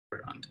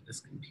onto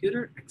this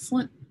computer.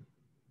 Excellent.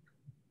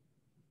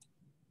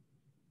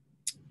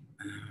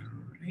 All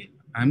right.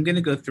 I'm going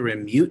to go through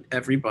and mute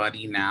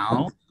everybody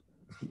now.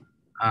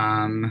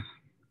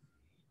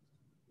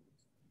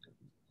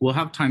 We'll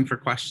have time for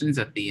questions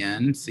at the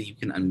end, so you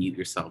can unmute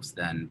yourselves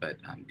then, but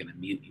I'm going to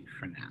mute you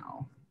for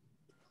now.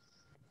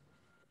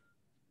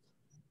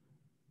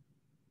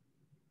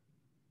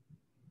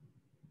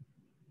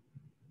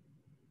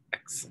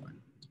 Excellent.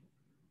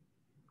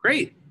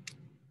 Great.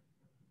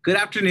 Good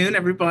afternoon,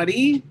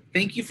 everybody.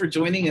 Thank you for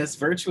joining us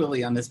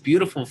virtually on this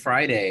beautiful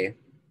Friday.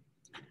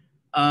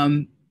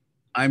 I'm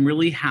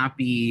really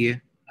happy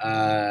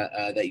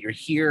that you're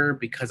here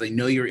because I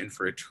know you're in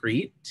for a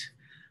treat.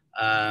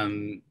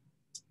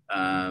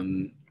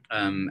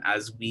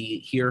 As we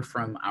hear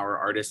from our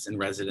artist in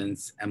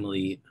residence,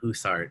 Emilie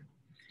Houssart.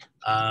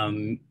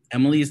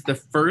 Emilie is the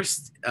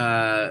first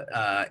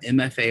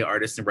MFA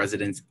artist in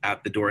residence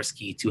at the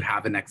Dorsky to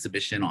have an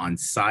exhibition on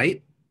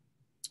site.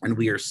 And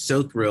we are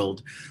so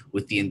thrilled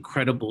with the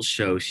incredible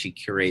show she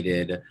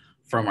curated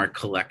from our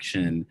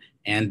collection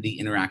and the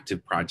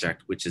interactive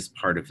project, which is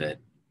part of it.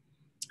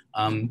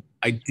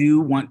 I do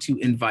want to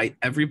invite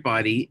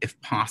everybody, if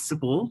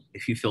possible,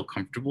 if you feel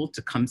comfortable,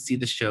 to come see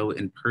the show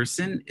in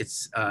person.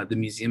 It's the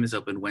museum is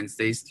open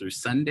Wednesdays through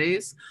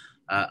Sundays,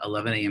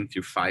 11 a.m.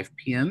 through 5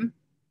 p.m.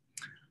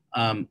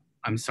 I'm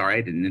sorry,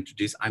 I didn't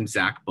introduce. I'm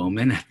Zach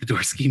Bowman at the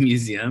Dorsky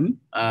Museum,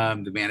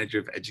 the manager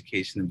of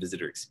education and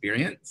visitor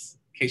experience,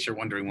 in case you're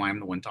wondering why I'm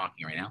the one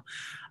talking right now.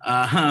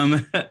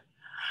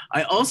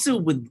 I also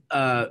would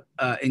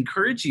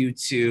encourage you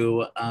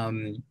to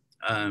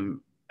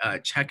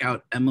check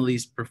out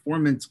Emilie's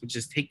performance, which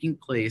is taking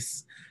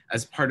place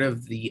as part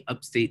of the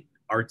Upstate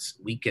Arts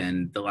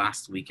Weekend, the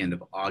last weekend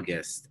of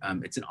August.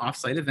 It's an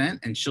offsite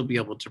event, and she'll be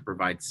able to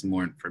provide some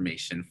more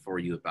information for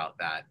you about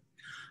that.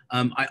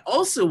 I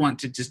also want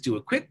to just do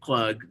a quick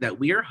plug that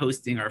we are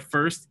hosting our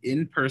first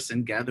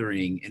in-person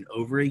gathering in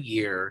over a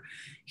year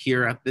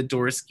here at the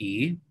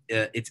Dorsky.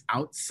 It's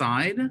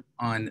outside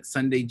on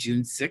Sunday,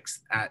 June 6th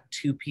at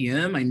 2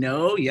 p.m. I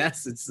know,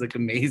 yes, it's like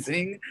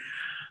amazing.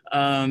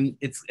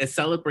 It's a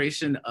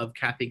celebration of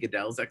Kathy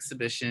Goodell's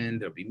exhibition.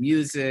 There'll be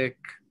music,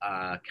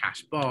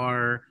 cash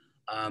bar.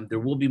 There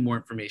will be more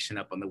information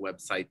up on the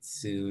website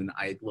soon.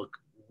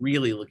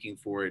 Really looking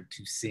forward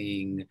to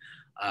seeing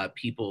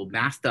people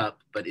masked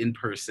up, but in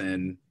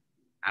person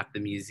at the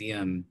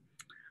museum.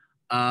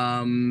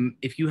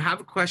 If you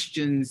have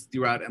questions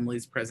throughout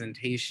Emilie's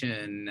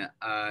presentation,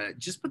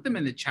 just put them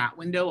in the chat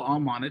window. I'll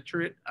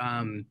monitor it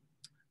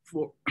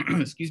for,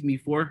 excuse me,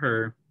 for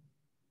her.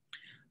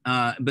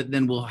 But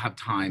then we'll have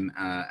time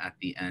at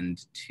the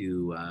end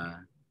to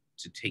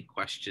take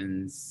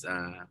questions.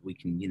 We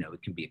can,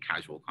 it can be a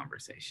casual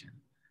conversation.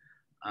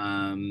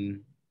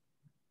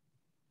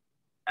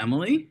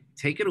 Emilie,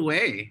 take it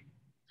away.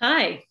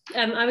 Hi,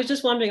 I was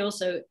just wondering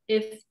also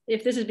if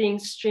this is being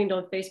streamed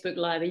on Facebook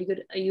Live,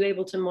 are you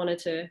able to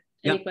monitor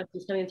any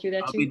questions coming through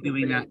there too? I'll be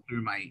doing that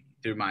through my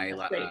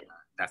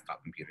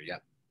desktop computer.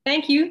 Yep.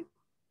 Thank you.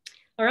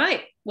 All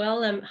right.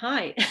 Well,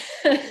 hi.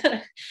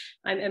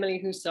 I'm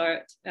Emilie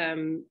Houssart.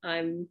 I'm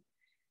an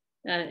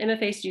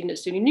MFA student at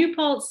SUNY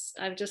Paltz.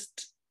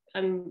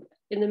 I'm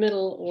in the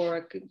middle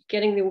or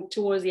getting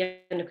towards the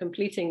end of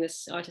completing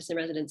this artist in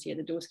residency at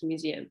the Dorsky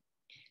Museum,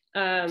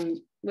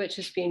 which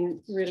has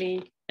been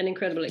really an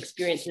incredible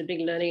experience and a big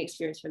learning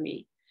experience for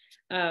me.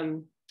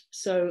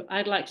 So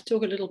I'd like to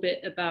talk a little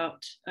bit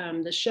about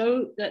the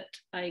show that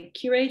I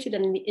curated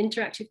and the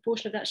interactive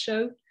portion of that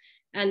show.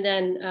 And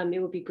then it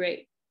would be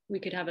great. We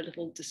could have a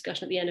little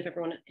discussion at the end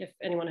if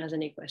anyone has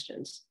any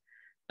questions.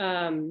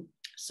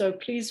 So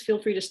please feel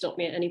free to stop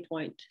me at any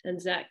point.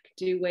 And Zach,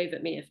 do wave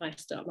at me if I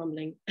start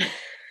mumbling.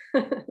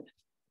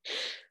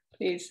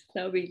 Please,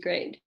 that would be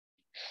great.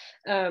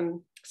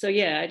 So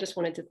yeah, I just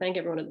wanted to thank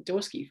everyone at the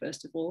Dorsky,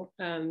 first of all,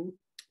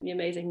 the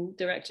amazing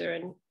director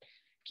and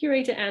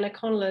curator Anna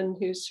Conlon,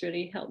 who's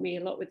really helped me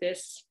a lot with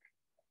this.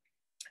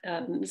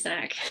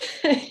 Zach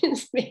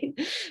has been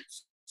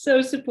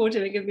so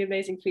supportive and given me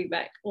amazing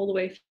feedback all the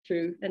way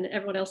through, and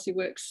everyone else who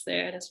works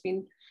there and has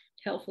been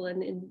helpful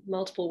in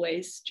multiple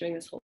ways during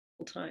this whole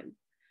time.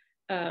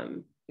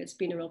 It's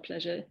been a real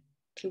pleasure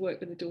to work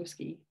with the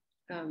Dorsky.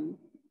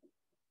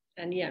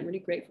 And yeah, I'm really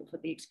grateful for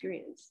the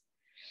experience.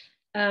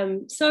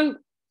 So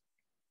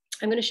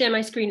I'm going to share my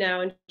screen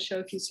now and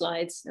show a few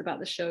slides about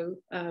the show.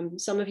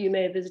 Some of you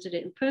may have visited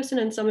it in person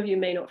and some of you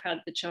may not have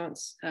had the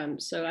chance.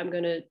 So I'm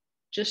going to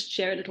just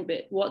share a little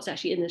bit what's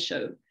actually in the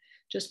show,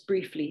 just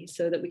briefly,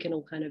 so that we can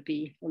all kind of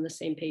be on the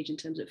same page in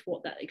terms of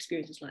what that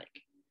experience is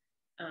like.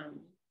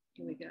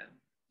 Here we go.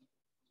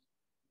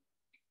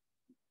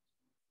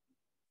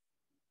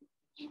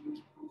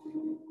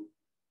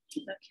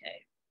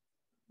 Okay.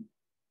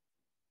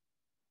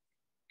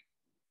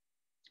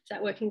 Is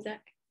that working,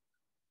 Zach?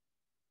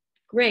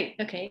 Great,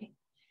 okay.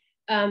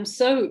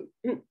 So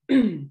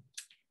the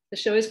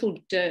show is called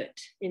Dirt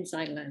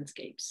Inside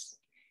Landscapes.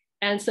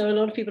 And so a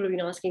lot of people have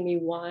been asking me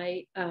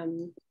why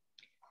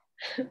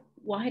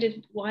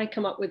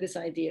come up with this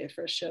idea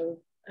for a show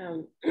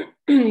You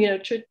know,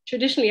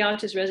 traditionally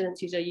artist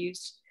residencies are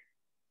used,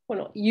 well,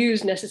 not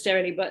used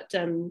necessarily, but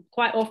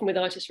quite often with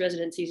artist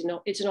residencies,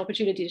 it's an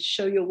opportunity to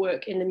show your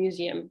work in the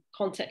museum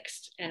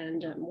context.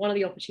 And one of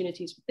the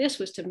opportunities with this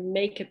was to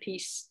make a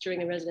piece during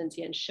the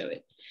residency and show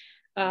it.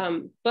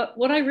 But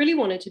what I really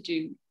wanted to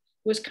do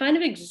was kind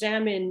of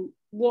examine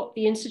what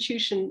the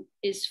institution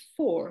is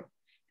for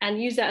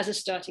and use that as a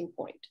starting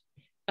point.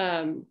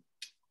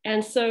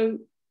 And so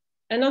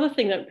another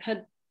thing that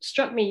had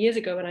struck me years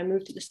ago when I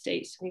moved to the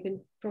States, and you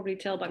can probably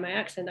tell by my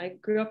accent, I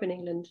grew up in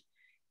England,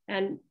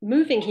 and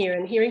moving here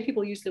and hearing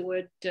people use the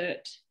word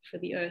dirt for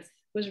the earth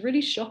was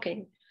really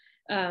shocking.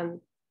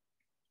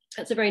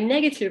 That's a very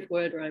negative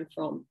word where I'm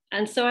from.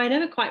 And so I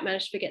never quite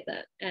managed to forget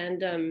that.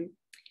 And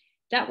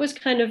that was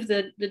kind of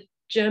the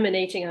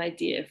germinating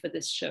idea for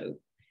this show.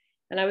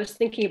 And I was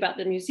thinking about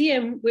the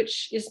museum,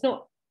 which is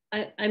not,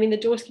 I mean, the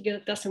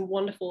Dorsky does some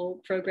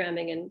wonderful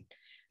programming,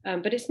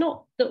 and but it's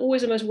not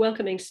always the most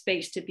welcoming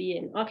space to be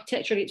in.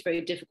 Architecturally, it's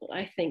very difficult.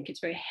 I think it's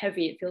very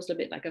heavy. It feels a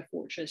bit like a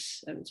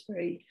fortress. It's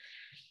very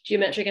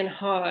geometric and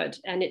hard,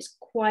 and it's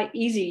quite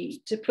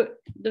easy to put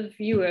the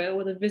viewer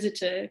or the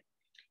visitor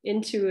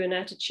into an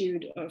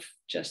attitude of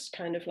just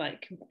kind of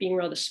like being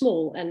rather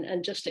small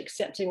and just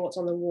accepting what's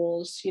on the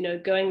walls, you know,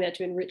 going there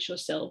to enrich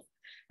yourself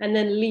and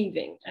then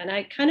leaving. And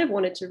I kind of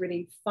wanted to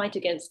really fight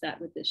against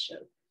that with this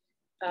show.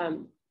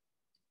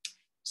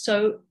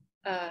 So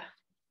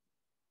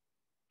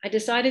I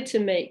decided to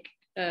make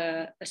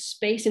a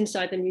space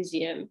inside the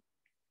museum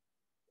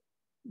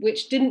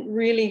which didn't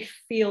really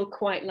feel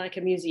quite like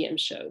a museum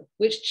show,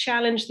 which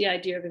challenged the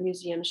idea of a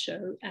museum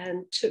show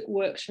and took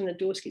works from the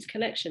Dorsky's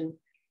collection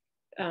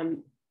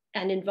and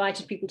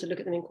invited people to look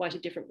at them in quite a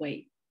different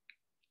way.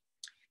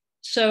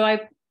 So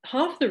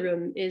half the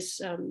room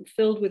is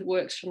filled with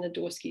works from the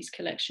Dorsky's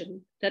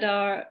collection that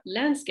are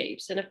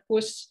landscapes. And of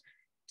course,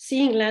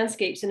 seeing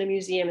landscapes in a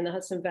museum in the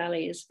Hudson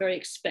Valley is a very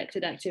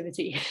expected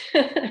activity.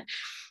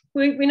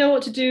 we know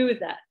what to do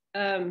with that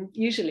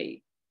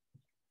usually,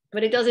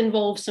 but it does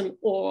involve some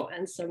awe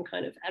and some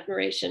kind of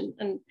admiration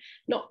and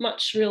not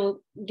much real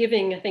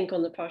giving, I think,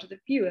 on the part of the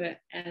viewer.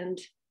 And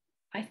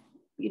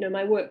you know,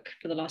 my work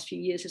for the last few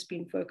years has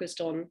been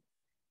focused on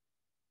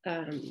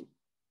the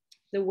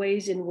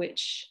ways in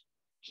which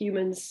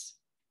humans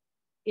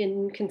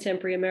in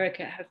contemporary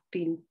America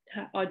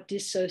are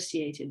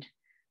dissociated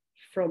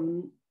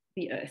from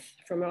the earth,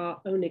 from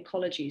our own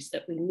ecologies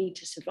that we need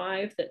to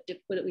survive, that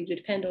we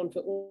depend on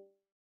for all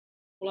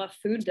our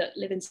food that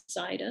live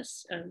inside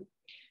us.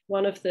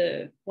 One of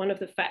the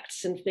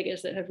facts and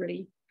figures that has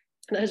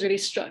really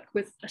stuck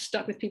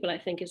with people, I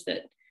think, is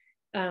that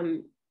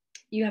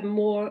you have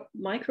more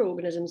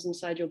microorganisms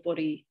inside your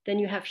body than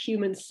you have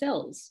human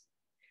cells.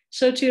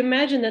 So to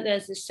imagine that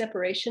there's this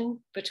separation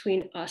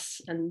between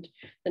us and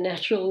the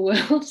natural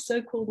world,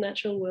 so-called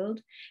natural world,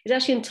 is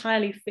actually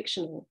entirely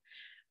fictional.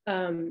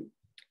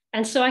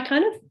 And so I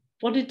kind of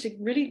wanted to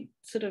really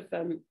sort of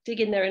dig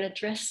in there and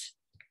address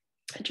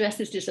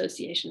this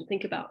dissociation,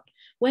 think about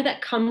where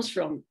that comes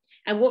from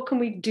and what can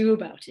we do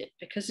about it,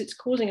 because it's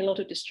causing a lot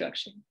of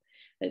destruction.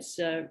 It's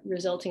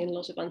resulting in a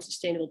lot of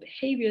unsustainable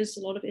behaviors,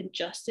 a lot of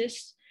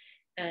injustice,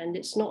 and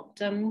it's not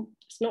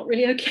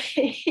really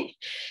okay.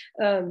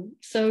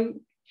 So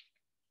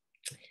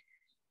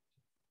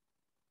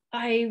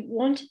I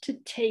wanted to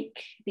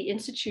take the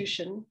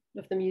institution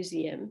of the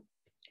museum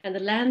and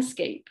the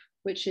landscape,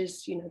 which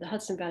is, you know, the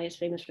Hudson Valley is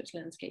famous for its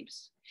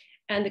landscapes,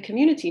 and the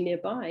community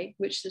nearby,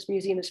 which this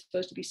museum is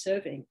supposed to be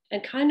serving,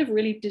 and kind of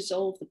really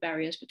dissolve the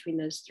barriers between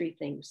those three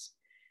things.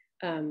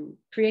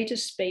 Create a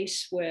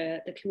space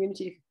where the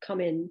community could come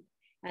in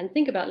and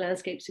think about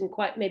landscapes in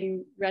quite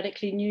maybe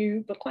radically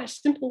new, but quite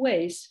simple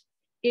ways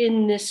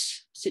in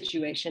this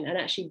situation, and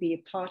actually be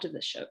a part of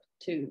the show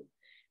too,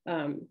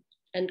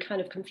 and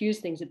kind of confuse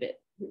things a bit.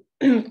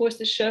 Of course,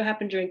 the show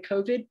happened during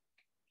COVID,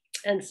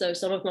 and so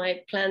some of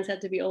my plans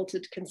had to be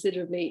altered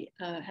considerably.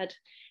 Had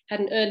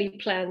an early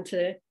plan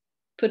to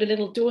put a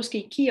little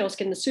Dorsky kiosk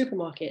in the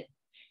supermarket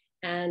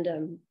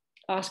and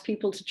ask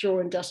people to draw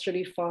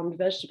industrially farmed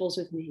vegetables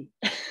with me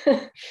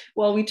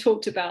while we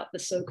talked about the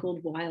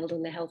so-called wild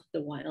and the health of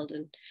the wild,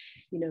 and,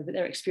 you know,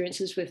 their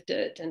experiences with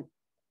dirt. And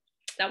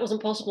that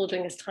wasn't possible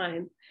during this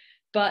time,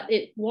 but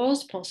it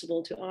was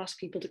possible to ask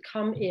people to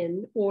come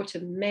in or to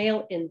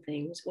mail in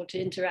things or to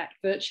interact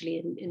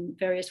virtually in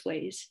various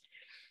ways,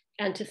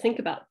 and to think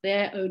about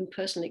their own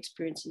personal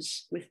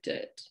experiences with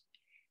dirt.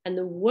 And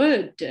the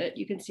word dirt,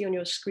 you can see on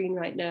your screen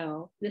right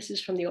now, this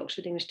is from the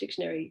Oxford English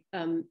Dictionary,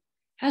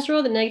 has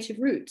rather negative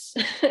roots.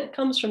 It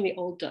comes from the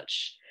Old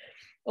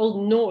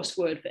Norse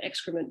word for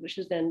excrement, which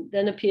has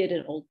then appeared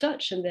in Old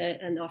Dutch and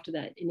after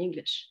that in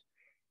English.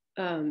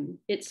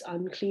 It's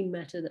unclean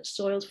matter that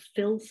soils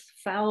filth,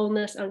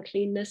 foulness,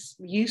 uncleanness,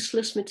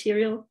 useless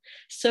material.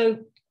 So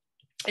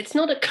it's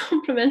not a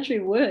complimentary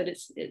word.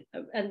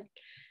 And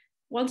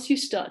once you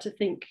start to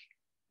think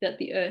that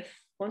the earth,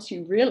 once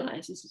you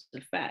realize this is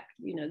a fact,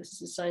 you know, this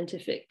is a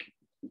scientific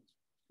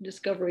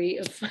discovery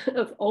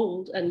of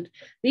old, and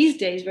these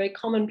days very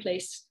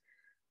commonplace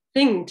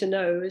thing to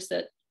know is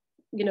that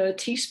a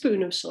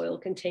teaspoon of soil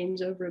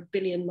contains over 1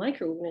 billion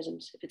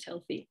microorganisms if it's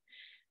healthy.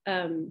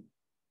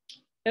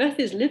 Earth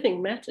is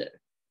living matter.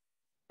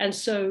 And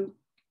so,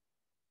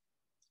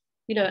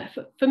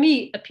 for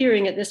me,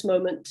 appearing at this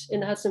moment in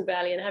the Hudson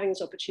Valley and having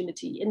this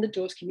opportunity in the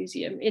Dorsky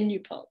Museum in New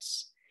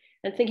Paltz,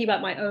 and thinking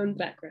about my own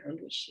background,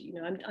 which,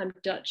 I'm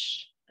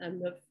Dutch,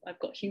 I've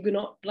got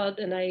Huguenot blood,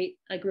 and I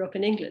grew up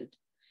in England.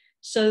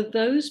 So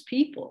those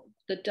people,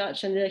 the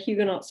Dutch and the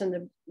Huguenots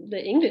and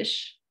the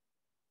English,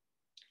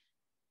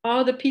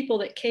 are the people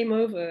that came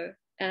over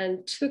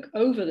and took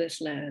over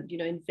this land,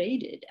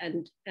 invaded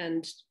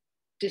and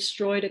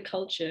destroyed a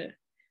culture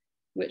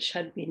which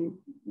had been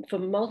for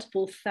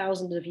multiple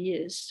thousands of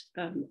years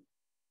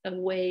a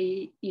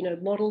way,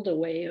 modeled a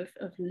way of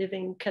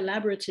living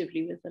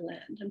collaboratively with the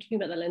land. I'm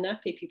talking about the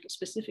Lenape people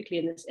specifically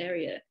in this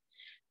area,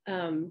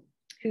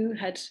 who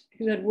had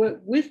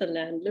worked with the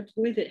land, lived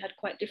with it, had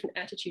quite different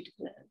attitude to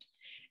the land.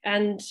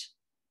 And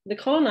the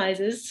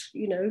colonizers,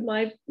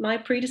 my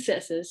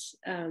predecessors,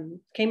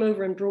 came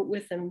over and brought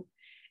with them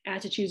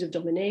attitudes of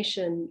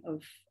domination,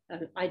 of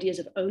ideas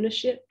of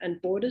ownership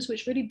and borders,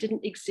 which really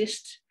didn't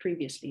exist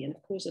previously and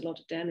caused a lot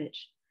of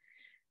damage.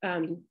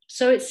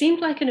 So it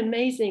seemed like an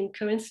amazing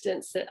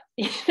coincidence that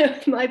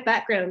my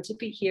background to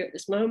be here at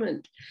this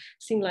moment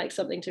seemed like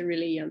something to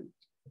really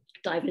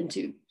dive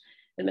into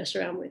and mess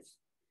around with.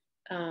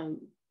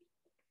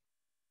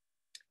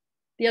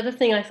 The other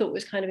thing I thought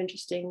was kind of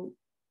interesting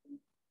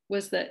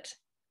was that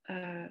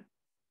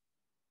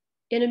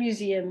in a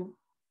museum,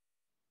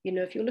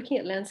 if you're looking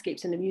at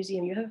landscapes in a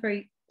museum, you have a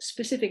very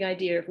specific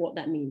idea of what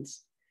that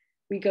means.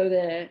 We go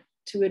there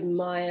to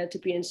admire, to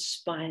be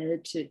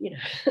inspired, to,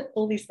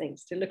 all these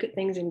things, to look at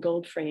things in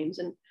gold frames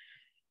and,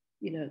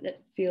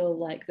 that feel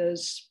like the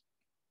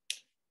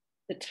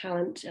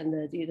talent and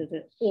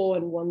the awe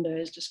and wonder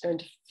is just going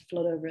to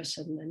flood over us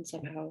and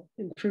somehow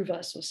improve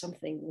us or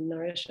something and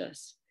nourish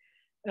us.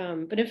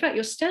 But in fact,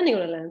 you're standing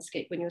on a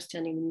landscape when you're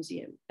standing in a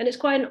museum. And it's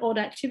quite an odd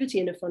activity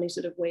in a funny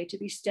sort of way to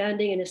be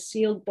standing in a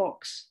sealed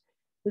box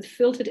with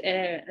filtered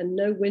air and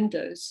no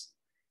windows,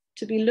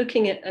 to be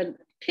looking at a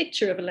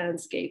picture of a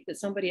landscape that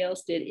somebody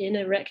else did in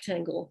a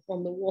rectangle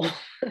on the wall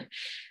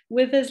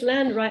with this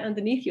land right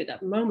underneath you at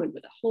that moment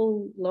with a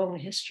whole long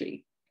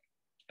history.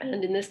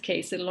 And in this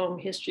case, a long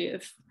history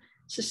of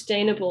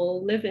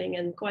sustainable living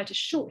and quite a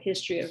short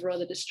history of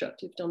rather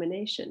destructive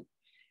domination.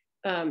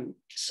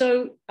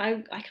 So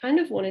I kind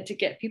of wanted to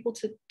get people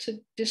to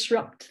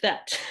disrupt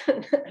that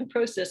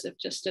process of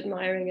just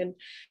admiring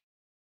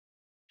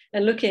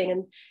and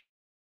looking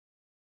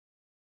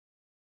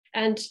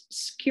and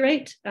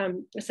curate a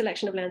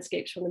selection of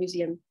landscapes from the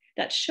museum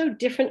that show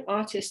different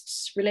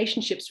artists'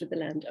 relationships with the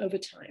land over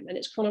time. And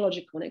it's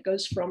chronological, and it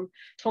goes from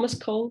Thomas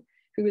Cole,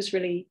 who was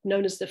really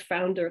known as the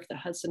founder of the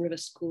Hudson River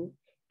School,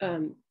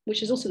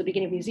 which is also the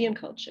beginning of museum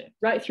culture,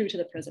 right through to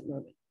the present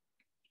moment.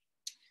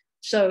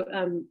 So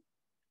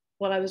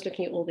while I was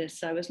looking at all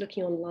this, I was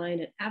looking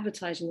online at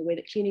advertising, the way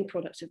that cleaning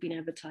products have been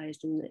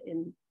advertised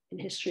in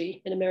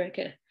history in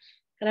America.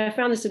 And I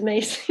found this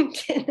amazing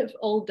tin of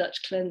Old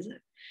Dutch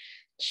cleanser,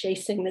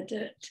 chasing the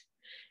dirt.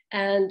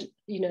 And,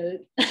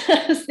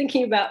 I was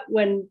thinking about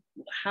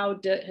how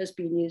dirt has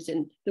been used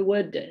in, the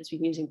word dirt has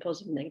been used in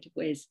positive and negative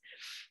ways.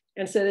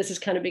 And so this has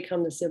kind of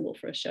become the symbol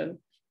for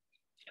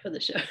the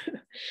show.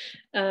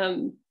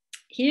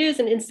 Here's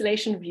an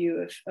installation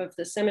view of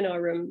the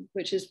seminar room,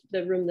 which is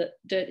the room that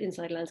Dirt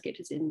Inside Landscapes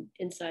is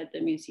inside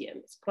the museum.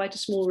 It's quite a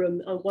small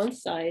room. On one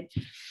side,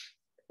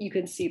 you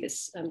can see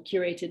this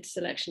curated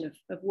selection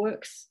of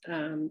works.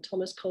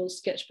 Thomas Cole's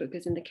sketchbook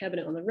is in the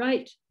cabinet on the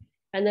right,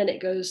 and then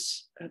it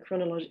goes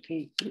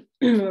chronologically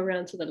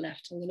around to the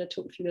left. I'm going to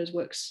talk through those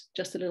works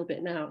just a little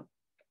bit now.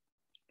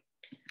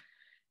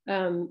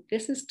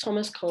 This is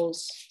Thomas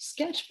Cole's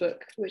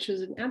sketchbook, which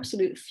was an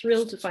absolute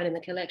thrill to find in the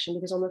collection,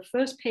 because on the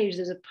first page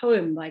there's a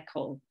poem by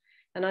Cole,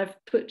 and I've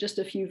put just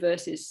a few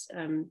verses.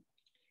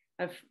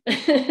 I've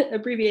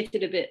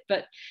abbreviated a bit,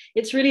 but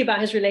it's really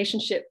about his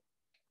relationship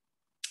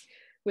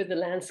with the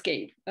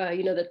landscape.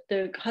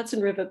 The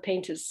Hudson River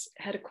painters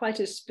had quite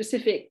a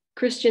specific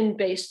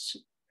Christian-based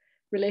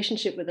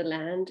relationship with the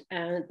land,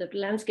 and the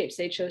landscapes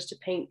they chose to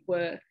paint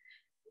were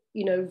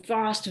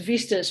vast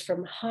vistas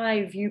from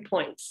high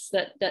viewpoints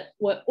that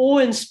were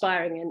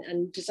awe-inspiring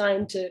and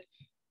designed to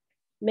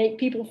make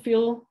people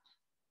feel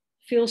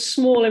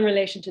small in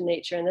relation to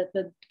nature. And that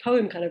the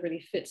poem kind of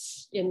really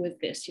fits in with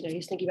this.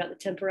 He's thinking about the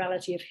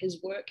temporality of his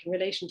work in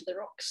relation to the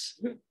rocks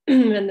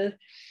and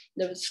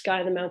the sky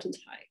and the mountains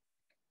high.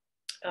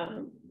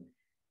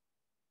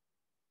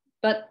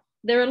 But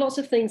there are lots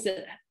of things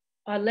that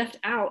are left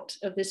out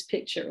of this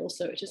picture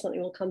also, which is something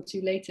we'll come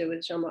to later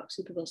with Jean-Marc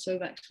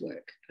Superville-Sauvac's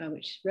work,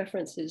 which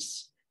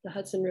references the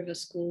Hudson River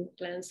School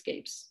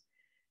landscapes.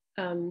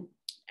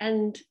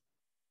 And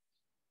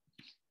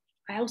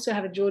I also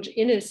have a George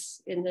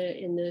Innes in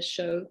the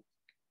show.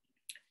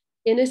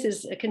 Innes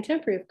is a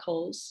contemporary of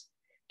Cole's,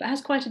 but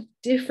has quite a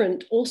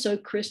different, also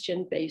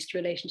Christian-based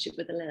relationship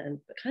with the land,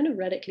 but kind of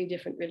radically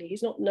different, really.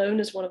 He's not known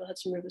as one of the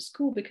Hudson River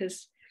School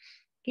because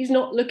he's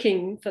not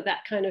looking for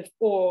that kind of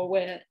awe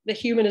where the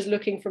human is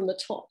looking from the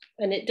top,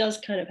 and it does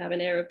kind of have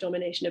an air of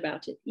domination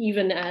about it,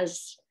 even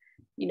as,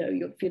 you know,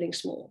 you're feeling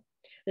small.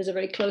 There's a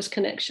very close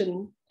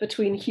connection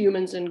between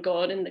humans and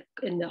God in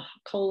the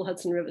Cole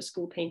Hudson River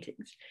School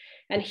paintings.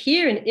 And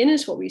here in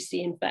Innis, what we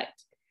see, in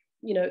fact,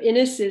 you know,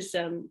 Innis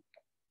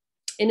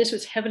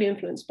was heavily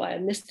influenced by a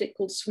mystic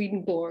called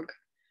Swedenborg,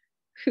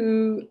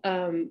 who,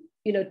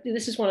 you know,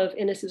 this is one of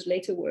Innis's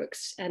later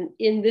works. And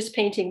in this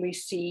painting, we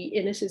see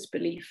Innis's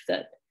belief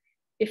that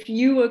if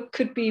you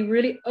could be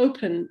really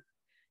open,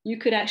 you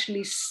could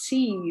actually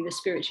see the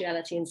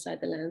spirituality inside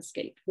the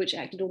landscape, which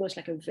acted almost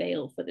like a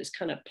veil for this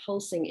kind of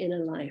pulsing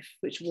inner life,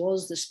 which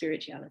was the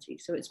spirituality.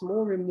 So it's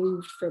more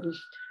removed from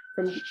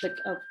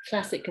the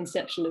classic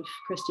conception of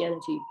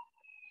Christianity.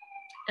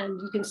 And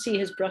you can see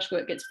his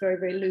brushwork gets very,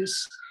 very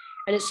loose.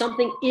 And it's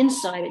something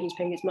inside that he's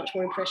painting. It's much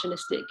more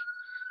impressionistic.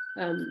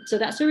 So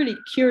that's a really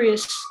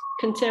curious,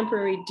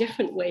 contemporary,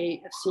 different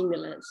way of seeing the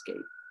landscape,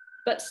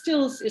 but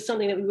still is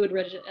something that we would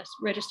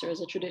register as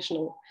a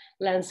traditional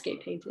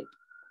landscape painting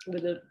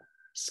with a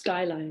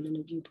skyline and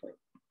a viewpoint.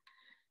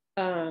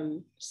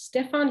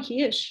 Stefan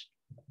Hirsch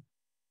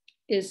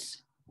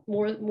is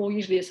more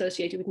usually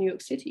associated with New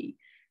York City,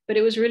 but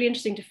it was really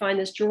interesting to find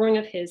this drawing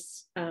of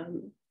his,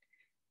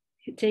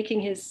 taking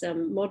his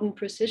modern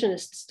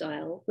precisionist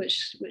style,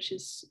 which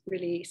is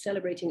really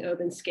celebrating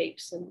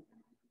urbanscapes and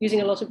using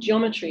a lot of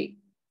geometry,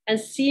 and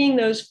seeing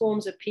those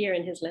forms appear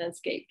in his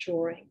landscape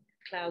drawing,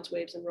 Clouds,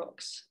 Waves, and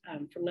Rocks,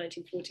 from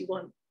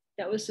 1941.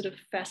 That was sort of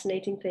a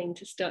fascinating thing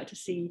to start to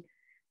see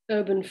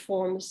urban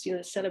forms, you know,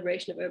 the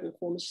celebration of urban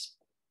forms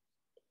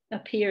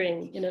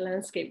appearing in a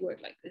landscape work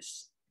like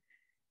this.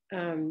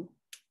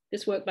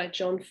 This work by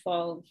John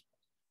Fall,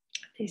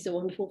 he's a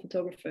wonderful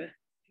photographer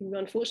who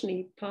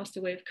unfortunately passed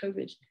away of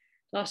COVID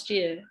last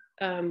year.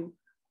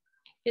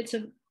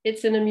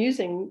 It's an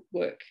amusing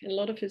work. A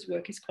lot of his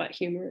work is quite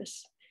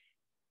humorous.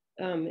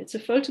 It's a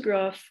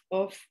photograph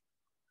of,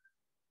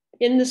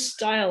 in the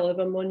style of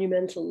a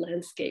monumental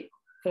landscape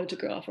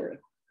photograph or a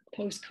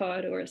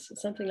postcard or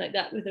something like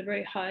that, with a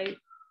very high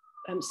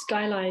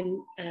skyline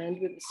and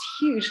with this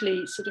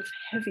hugely sort of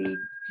heavy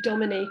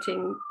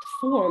dominating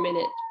form in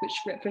it, which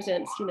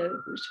represents, you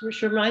know,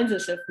 which reminds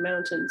us of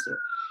mountains or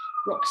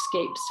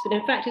rockscapes, but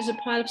in fact is a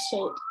pile of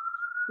salt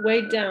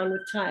weighed down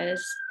with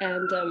tires,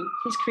 and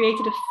he's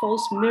created a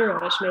false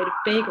mirage made of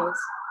bagels.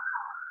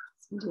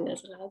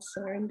 There's a loud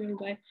siren going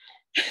by.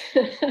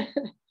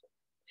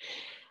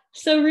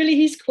 So really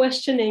he's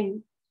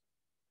questioning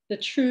the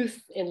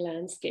truth in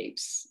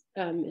landscapes,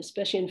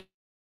 especially in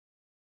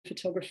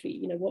photography.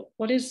 You know,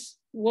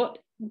 what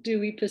do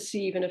we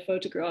perceive in a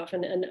photograph,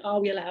 and are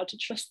we allowed to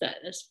trust that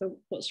as for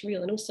what's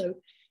real? And also,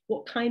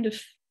 what kind of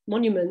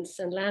monuments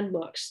and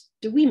landmarks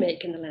do we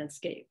make in the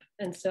landscape?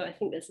 And so I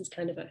think this is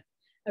kind of a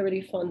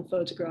really fun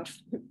photograph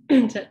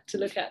to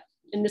look at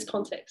in this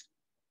context.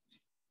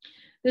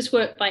 This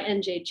work by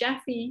N.J.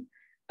 Jaffe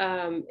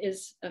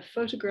is a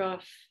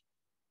photograph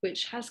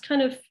which has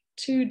kind of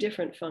two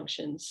different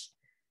functions.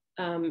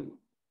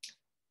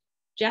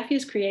 Jaffe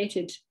has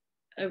created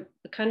a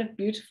kind of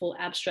beautiful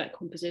abstract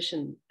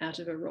composition out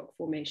of a rock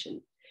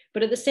formation,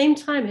 but at the same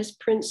time, his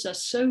prints are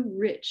so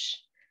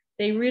rich.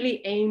 They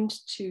really aimed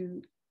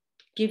to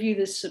give you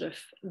this sort of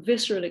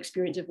visceral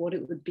experience of what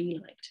it would be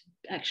like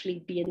to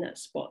actually be in that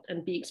spot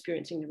and be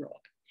experiencing the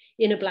rock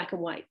in a black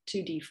and white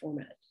 2D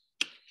format.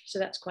 So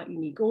that's quite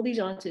unique. All these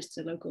artists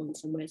are local in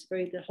some ways.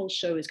 The whole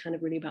show is kind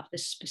of really about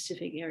this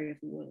specific area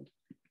of the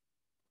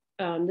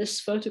world.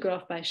 This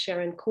photograph by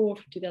Sharon Kaur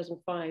from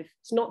 2005,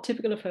 it's not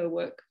typical of her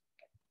work.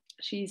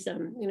 She's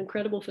an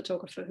incredible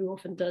photographer who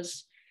often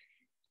does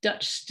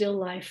Dutch still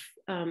life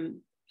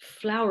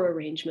flower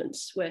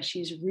arrangements where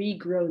she's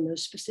regrown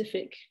those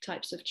specific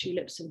types of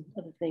tulips and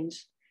other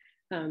things,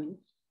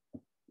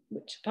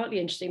 which are partly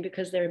interesting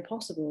because they're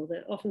impossible.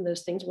 That often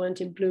those things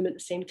weren't in bloom at the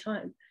same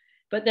time.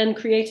 But then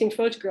creating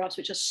photographs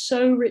which are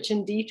so rich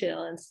in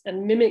detail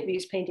and mimic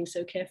these paintings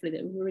so carefully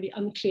that we're really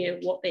unclear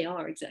what they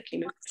are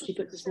exactly. She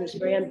puts us in this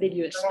very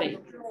ambiguous space.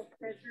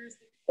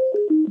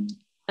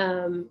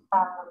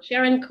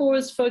 Sharon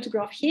Kaur's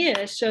photograph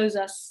here shows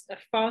us a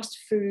fast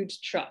food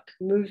truck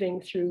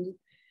moving through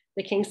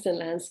the Kingston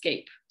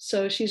landscape.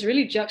 So she's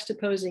really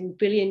juxtaposing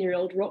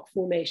billion-year-old rock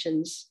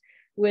formations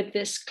with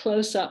this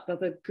close-up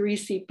of a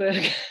greasy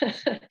burger,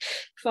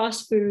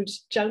 fast food,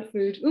 junk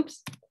food,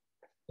 oops.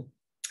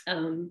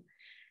 And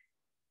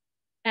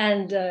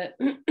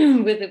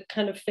with the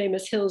kind of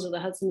famous hills of the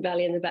Hudson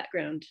Valley in the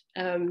background,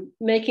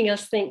 making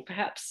us think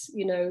perhaps,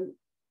 you know,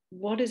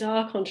 what is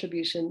our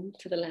contribution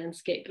to the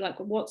landscape? Like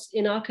what's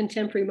in our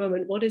contemporary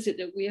moment, what is it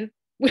that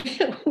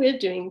we're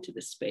doing to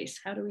the space?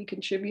 How do we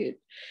contribute?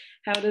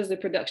 How does the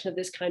production of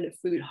this kind of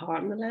food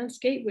harm the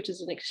landscape? Which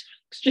is an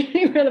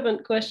extremely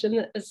relevant question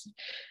that has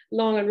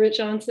long and rich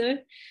answer.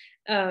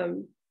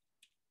 And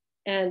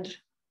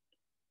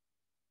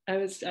I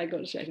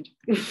got distracted.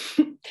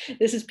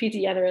 This is Peter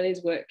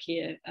Iannarelli's work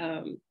here.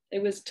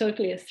 It was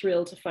totally a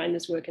thrill to find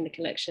this work in the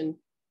collection.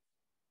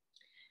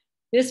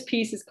 this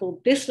piece is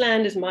called "This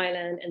Land Is My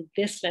Land and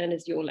This Land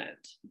Is Your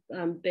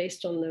Land,"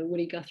 based on the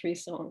Woody Guthrie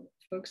song,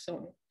 folk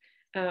song.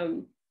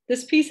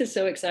 This piece is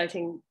so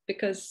exciting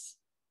because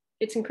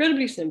it's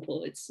incredibly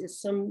simple. It's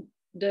some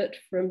dirt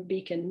from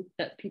Beacon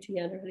that Peter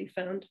Yannerly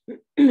found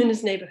in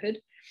his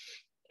neighborhood.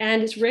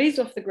 And it's raised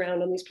off the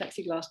ground on these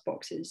plexiglass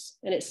boxes,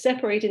 and it's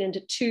separated into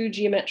two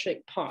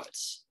geometric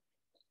parts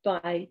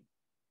by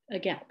a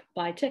gap,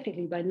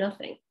 technically by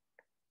nothing.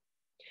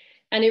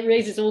 And it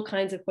raises all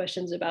kinds of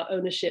questions about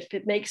ownership.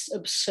 It makes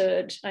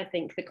absurd, I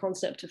think, the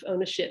concept of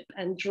ownership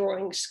and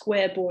drawing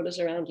square borders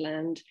around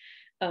land.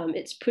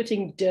 It's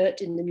putting dirt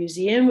in the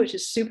museum, which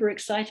is super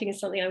exciting. It's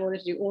something I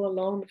wanted to do all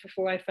along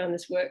before I found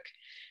this work,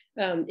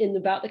 in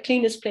about the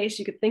cleanest place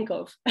you could think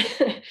of.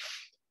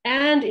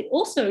 And it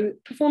also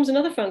performs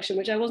another function,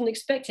 which I wasn't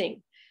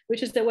expecting,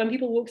 which is that when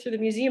people walk through the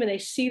museum and they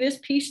see this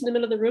piece in the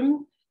middle of the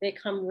room, they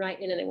come right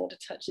in and they want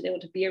to touch it. They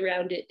want to be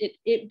around it.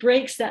 It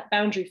breaks that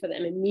boundary for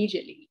them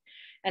immediately,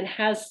 and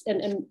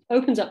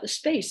opens up the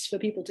space for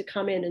people to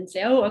come in and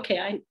say, oh,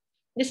 okay,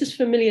 this is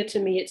familiar to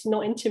me. It's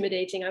not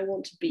intimidating. I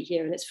want to be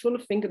here. And it's full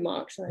of finger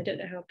marks. And I don't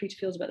know how Peter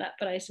feels about that,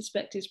 but I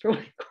suspect he's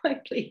probably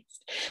quite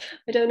pleased.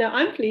 I don't know.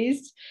 I'm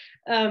pleased.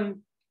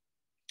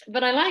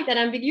 But I like that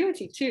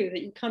ambiguity too,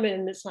 that you come in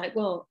and it's like,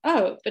 well,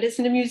 oh, but it's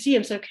in a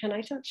museum, so can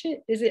I touch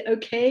it? Is it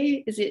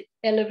okay? Is it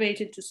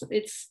elevated to,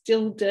 it's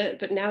still dirt,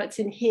 but now it's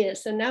in here,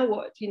 so now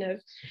what? You know,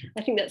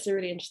 I think that's a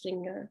really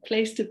interesting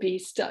place to be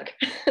stuck.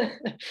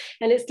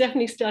 And it's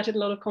definitely started a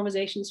lot of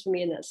conversations for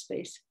me in that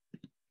space.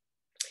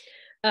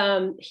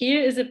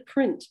 Here is a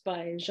print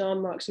by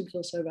Jean-Marc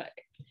Soubleton-Sauvac.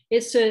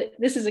 This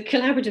is a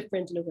collaborative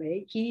print in a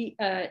way. He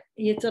had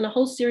done a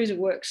whole series of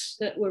works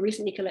that were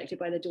recently collected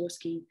by the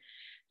Dorsky.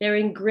 They're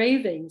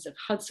engravings of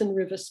Hudson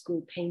River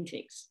School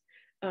paintings,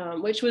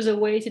 which was a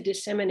way to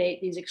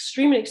disseminate these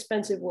extremely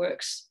expensive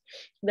works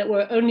that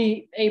were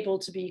only able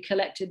to be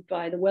collected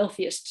by the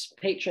wealthiest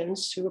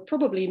patrons, who were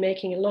probably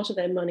making a lot of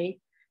their money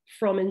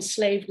from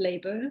enslaved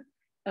labor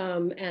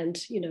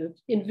and, you know,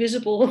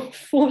 invisible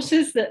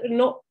forces that are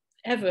not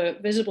ever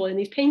visible in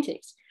these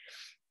paintings.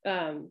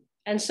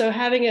 And so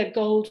having a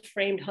gold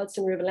framed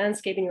Hudson River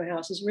landscape in your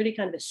house is really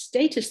kind of a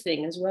status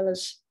thing, as well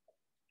as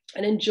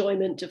an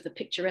enjoyment of the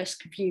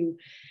picturesque view.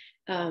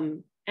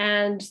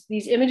 And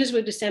these images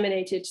were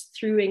disseminated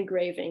through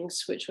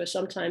engravings, which were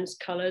sometimes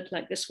colored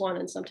like this one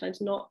and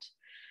sometimes not.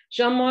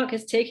 Jean-Marc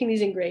is taking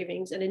these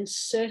engravings and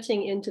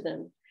inserting into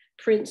them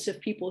prints of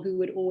people who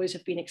would always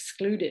have been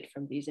excluded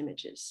from these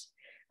images.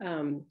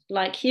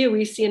 Like here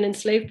we see an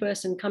enslaved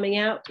person coming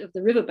out of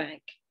the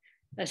riverbank,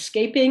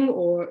 escaping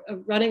or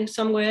running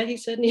somewhere. He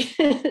certainly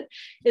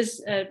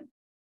is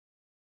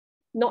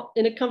not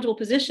in a comfortable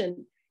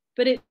position,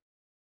 but it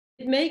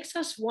makes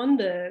us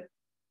wonder,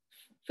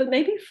 for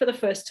the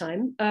first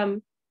time,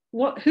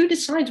 who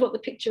decides what the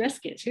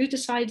picturesque is? Who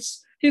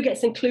decides who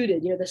gets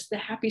included? You know, the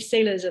happy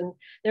sailors, and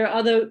there are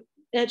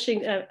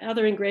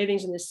other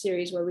engravings in this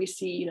series where we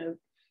see, you know,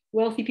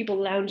 wealthy people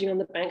lounging on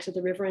the banks of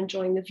the river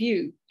enjoying the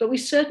view, but we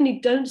certainly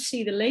don't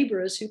see the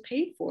laborers who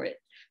paid for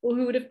it, or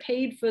who would have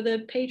paid for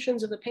the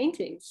patrons of the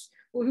paintings,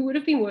 or who would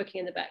have been working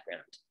in the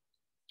background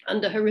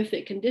under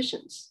horrific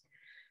conditions.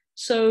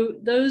 So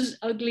those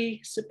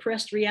ugly,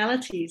 suppressed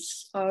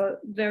realities are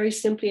very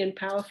simply and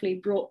powerfully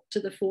brought to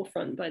the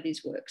forefront by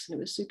these works. And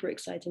it was super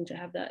exciting to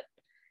have that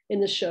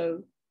in the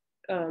show.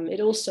 It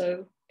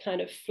also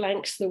kind of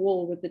flanks the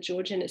wall with the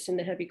Georgian. in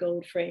the heavy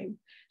gold frame.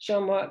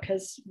 Jean-Marc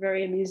has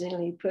very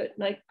amusingly put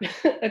like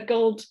a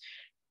gold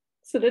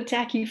sort of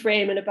tacky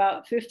frame and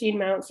about 15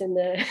 mounts in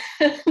there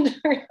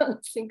on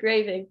this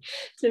engraving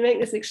to make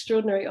this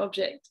extraordinary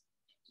object.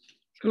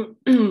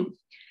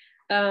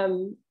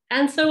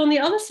 And so on the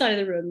other side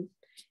of the room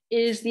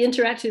is the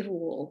interactive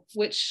wall,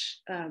 which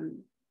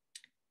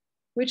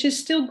is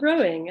still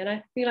growing. And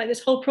I feel like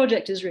this whole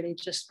project is really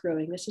just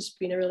growing. This has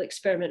been a real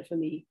experiment for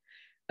me.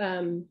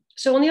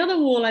 So on the other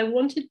wall, I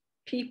wanted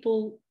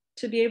people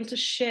to be able to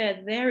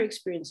share their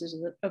experiences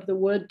of the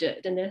word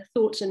dirt and their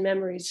thoughts and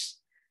memories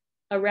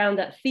around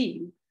that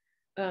theme,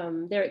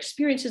 their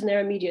experiences and their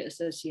immediate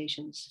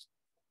associations.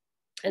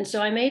 And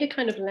so I made a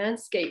kind of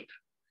landscape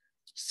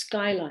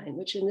skyline,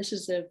 this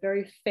is a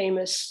very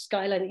famous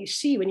skyline that you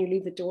see when you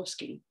leave the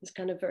Dorsky. It's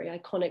kind of very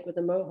iconic with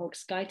the Mohawk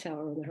Sky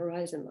Tower on the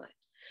horizon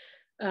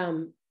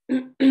line.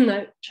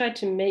 I tried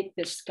to make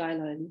this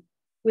skyline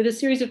with a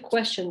series of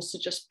questions to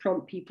just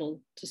prompt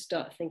people to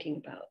start thinking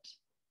about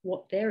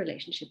what their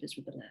relationship is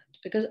with the land.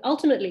 Because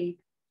ultimately,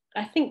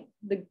 I think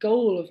the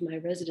goal of my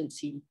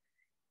residency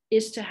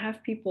is to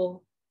have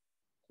people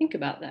think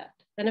about that.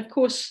 And of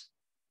course,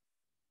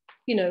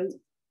 you know,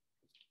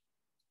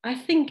 I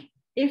think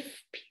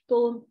if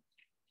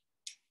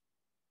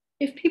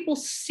people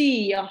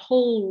see a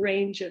whole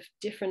range of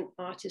different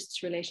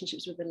artists'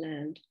 relationships with the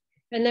land,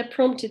 and they're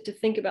prompted to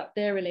think about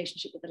their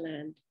relationship with the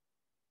land,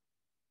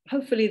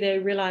 hopefully they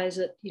realize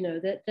that, you know,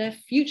 that their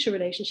future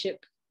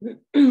relationship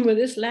with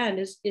this land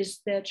is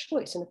their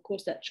choice. And of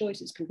course, that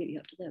choice is completely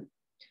up to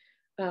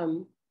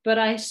them. But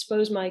I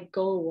suppose my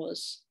goal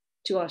was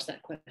to ask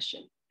that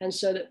question. And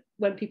so that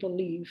when people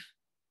leave,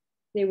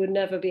 they would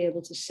never be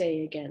able to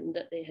say again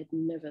that they had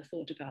never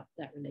thought about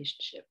that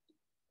relationship.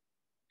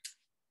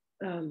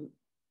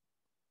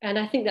 And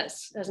I think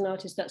that's, as an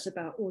artist, that's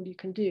about all you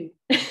can do.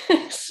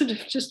 Sort of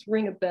just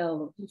ring a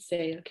bell and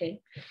say, okay,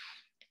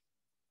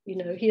 you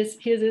know, here's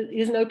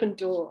an open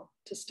door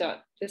to start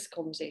this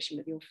conversation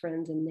with your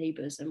friends and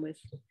neighbors, and with,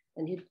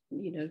 and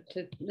you know,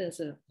 there's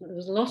a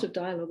lot of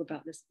dialogue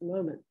about this at the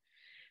moment.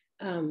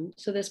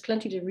 So there's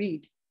plenty to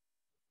read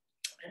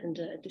and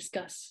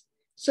discuss.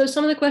 So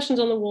some of the questions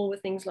on the wall were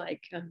things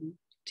like,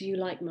 do you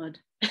like mud?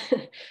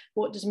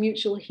 What does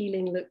mutual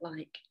healing look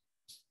like?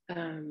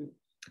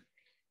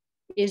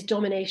 Is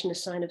domination a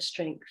sign of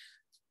strength?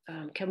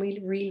 Can we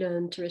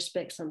relearn to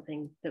respect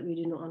something that we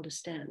do not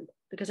understand?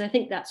 Because I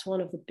think that's one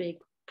of the big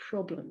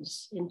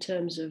problems in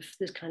terms of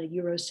this kind of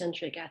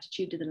Eurocentric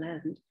attitude to the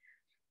land,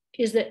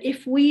 is that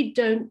if we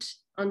don't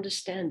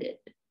understand it,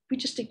 we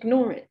just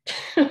ignore it.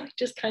 We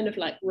just kind of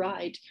like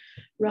ride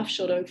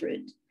roughshod over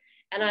it.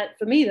 And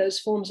for me, those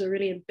forms are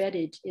really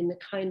embedded in the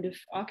kind of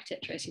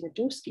architecture I see in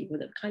the Dorsky, or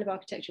the kind of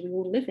architecture we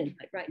all live in.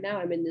 Like right now,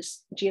 I'm in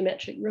this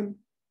geometric room.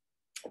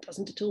 It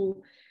doesn't at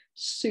all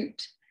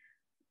suit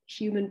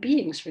human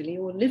beings, really,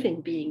 or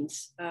living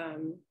beings,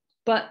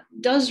 but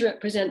does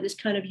represent this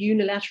kind of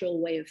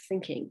unilateral way of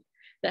thinking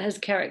that has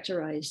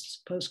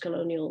characterized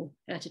post-colonial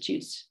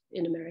attitudes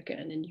in America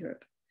and in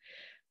Europe.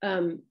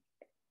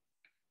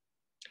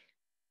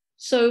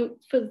 So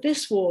for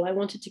this wall, I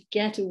wanted to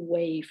get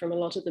away from a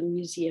lot of the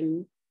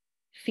museum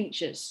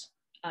features.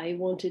 I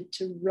wanted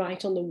to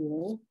write on the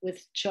wall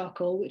with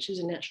charcoal, which is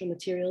a natural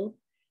material.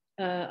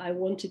 I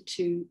wanted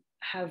to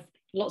have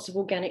lots of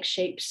organic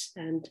shapes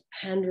and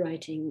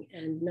handwriting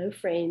and no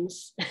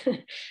frames,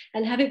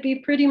 and have it be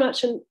pretty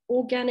much an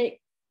organic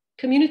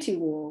community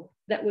wall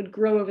that would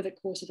grow over the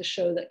course of the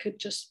show, that could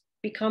just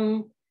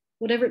become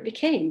whatever it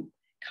became,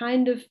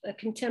 kind of a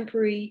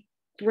contemporary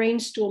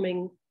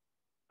brainstorming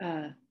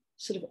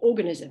sort of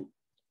organism.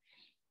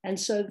 And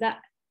so that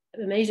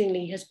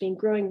amazingly has been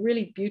growing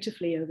really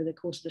beautifully over the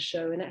course of the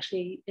show. And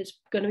actually it's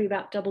going to be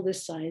about double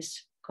this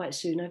size quite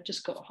soon. I've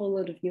just got a whole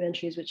load of new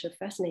entries which are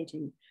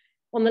fascinating.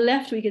 On the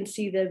left, we can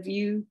see the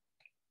view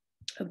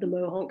of the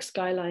Mohonk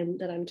skyline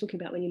that I'm talking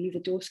about when you leave the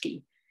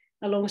Dorsky,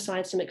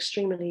 alongside some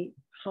extremely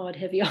hard,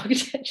 heavy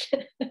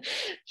architecture,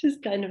 which is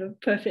kind of a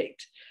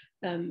perfect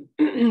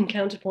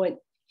counterpoint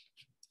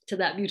to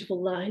that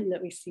beautiful line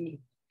that we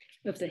see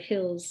of the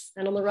hills.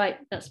 And on the right,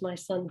 that's my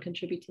son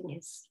contributing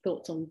his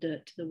thoughts on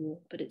dirt to the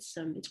wall. But it's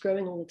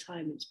growing all the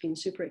time. It's been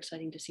super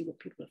exciting to see what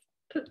people have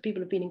put.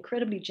 People have been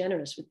incredibly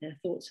generous with their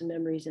thoughts and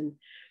memories, and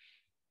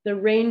the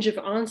range of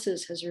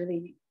answers has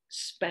really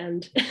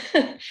spanned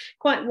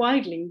quite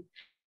widely.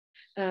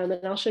 And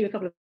I'll show you a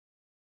couple of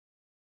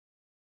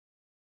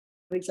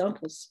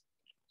examples.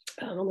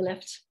 On the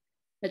left,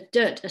 a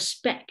dirt, a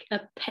speck, a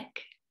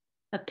peck,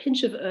 a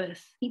pinch of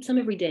earth. Eat some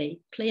every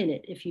day, play in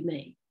it if you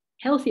may.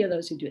 Healthy are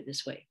those who do it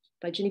this way.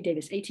 By Ginny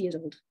Davis, 80 years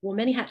old. Wore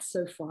many hats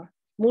so far,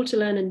 more to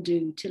learn and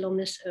do, till on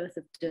this earth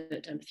of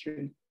dirt I'm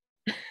through.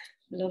 I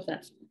love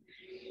that.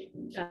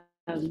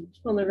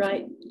 On the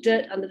right,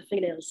 dirt under the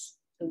fingernails,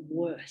 the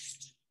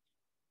worst.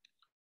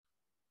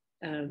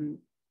 The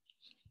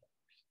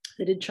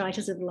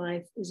detritus of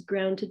life is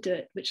ground to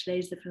dirt, which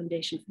lays the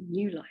foundation for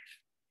new life.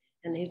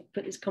 And they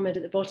put this comment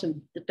at the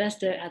bottom: the best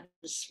dirt had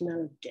the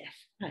smell of death.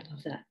 I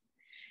love that.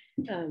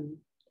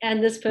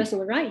 And this person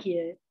on the right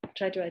here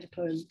tried to write a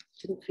poem,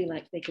 didn't feel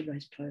like they could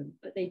write a poem,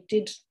 but they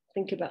did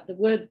think about the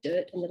word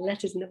dirt and the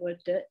letters in the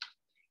word dirt.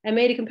 I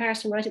made a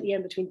comparison right at the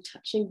end between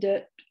touching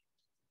dirt,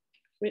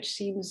 which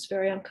seems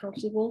very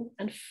uncomfortable,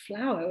 and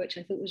flower, which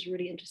I thought was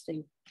really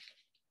interesting.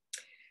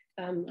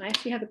 I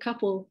actually have a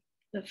couple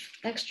of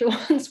extra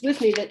ones with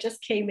me that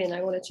just came in.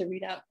 I wanted to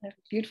read out a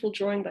beautiful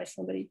drawing by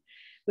somebody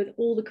with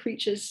all the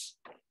creatures,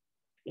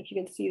 if you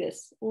can see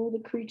this, all the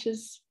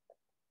creatures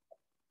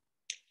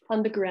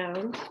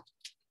underground.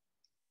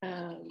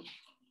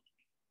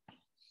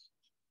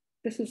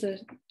 This is a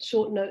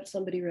short note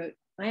somebody wrote: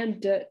 I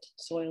am dirt,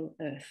 soil,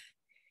 earth.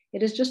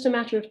 It is just a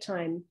matter of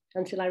time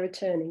until I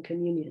return in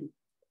communion.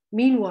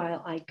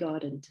 Meanwhile, I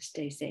garden to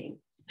stay sane.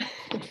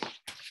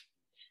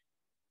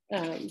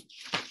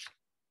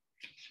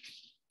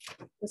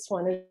 This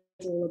one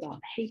is all about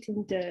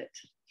hating dirt.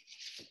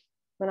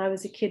 When I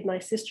was a kid, my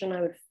sister and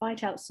I would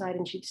fight outside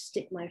and she'd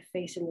stick my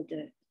face in the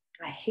dirt.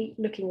 I hate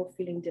looking or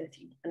feeling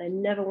dirty, and I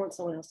never want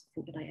someone else to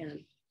think that I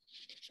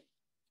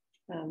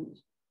am.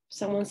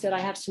 Someone said, I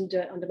have some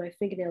dirt under my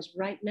fingernails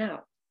right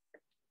now.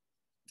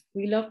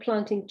 We love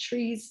planting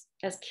trees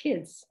as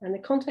kids, and the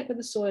contact with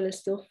the soil is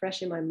still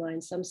fresh in my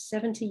mind some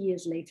 70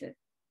 years later.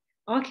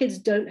 Our kids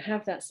don't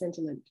have that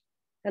sentiment,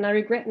 and I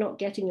regret not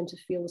getting them to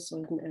feel the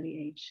soil at an early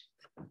age.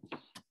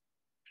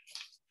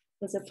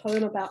 There's a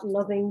poem about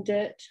loving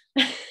dirt.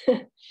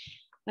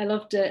 I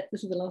love dirt.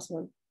 This is the last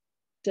one.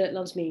 Dirt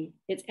loves me.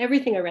 It's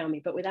everything around me,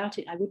 but without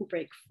it, I wouldn't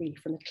break free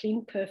from the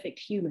clean, perfect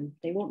human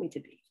they want me to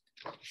be.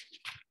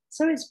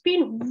 So it's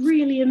been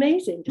really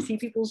amazing to see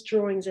people's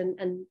drawings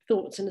and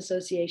thoughts and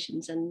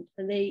associations, and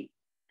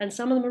And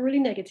some of them are really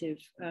negative.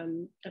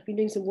 I've been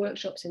doing some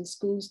workshops in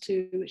schools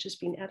too, which has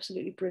been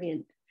absolutely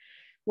brilliant.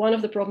 One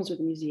of the problems with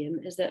the museum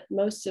is that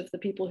most of the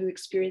people who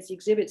experience the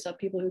exhibits are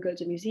people who go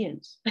to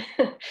museums.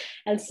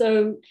 And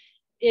so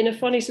in a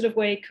funny sort of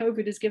way,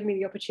 COVID has given me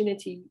the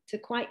opportunity to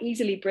quite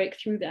easily break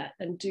through that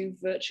and do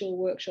virtual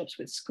workshops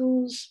with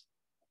schools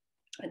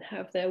and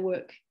have their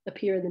work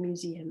appear in the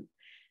museum.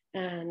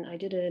 And I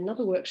did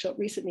another workshop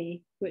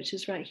recently, which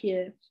is right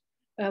here,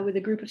 with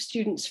a group of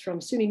students from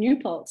SUNY New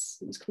Paltz.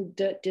 It was called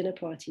Dirt Dinner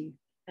Party.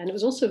 And it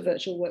was also a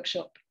virtual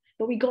workshop,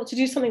 but we got to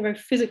do something very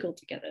physical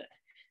together.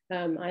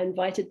 I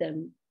invited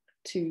them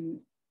to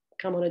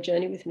come on a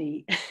journey with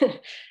me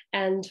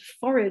and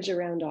forage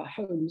around our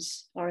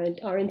homes,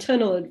 our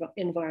internal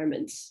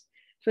environments,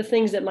 for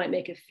things that might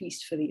make a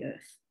feast for the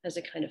earth as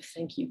a kind of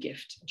thank you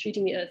gift,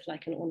 treating the earth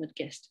like an honored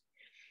guest.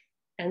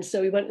 And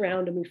so we went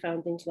around and we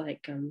found things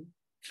like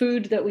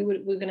food that we were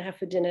going to have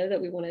for dinner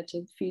that we wanted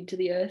to feed to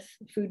the earth,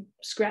 food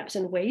scraps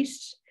and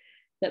waste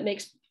that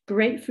makes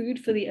great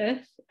food for the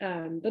earth,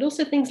 but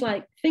also things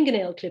like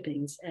fingernail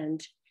clippings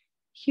and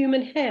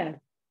human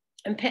hair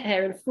and pet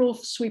hair and floor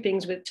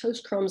sweepings with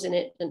toast crumbs in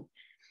it, and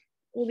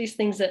all these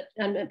things that,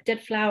 and dead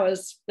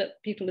flowers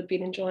that people had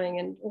been enjoying,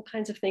 and all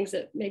kinds of things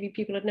that maybe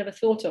people had never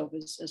thought of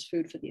as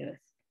food for the earth.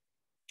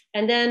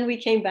 And then we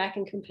came back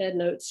and compared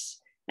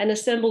notes and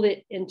assembled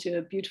it into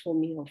a beautiful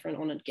meal for an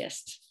honored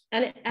guest.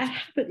 And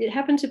it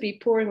happened to be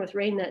pouring with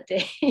rain that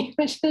day,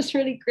 which was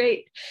really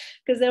great,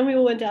 because then we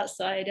all went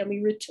outside and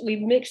we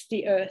mixed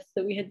the earth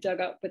that we had dug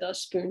up with our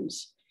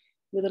spoons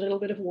with a little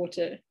bit of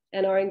water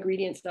and our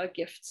ingredients, our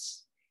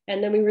gifts.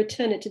 And then we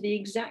returned it to the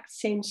exact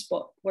same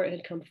spot where it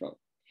had come from.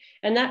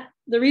 And that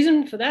the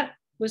reason for that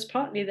was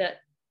partly that,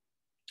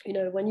 you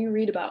know, when you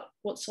read about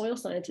what soil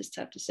scientists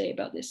have to say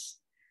about this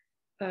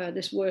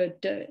word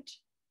dirt,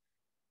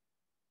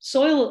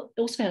 soil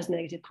also has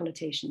negative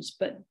connotations,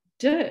 but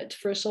dirt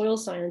for a soil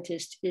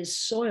scientist is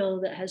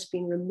soil that has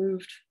been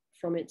removed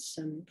from its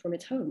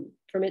home,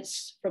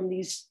 from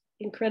these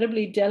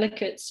incredibly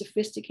delicate,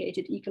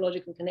 sophisticated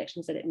ecological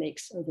connections that it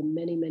makes over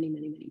many, many,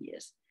 many, many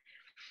years.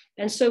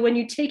 And so when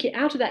you take it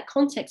out of that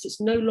context,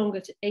 it's no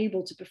longer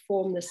able to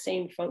perform the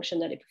same function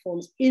that it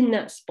performs in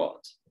that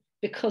spot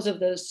because of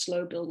those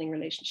slow building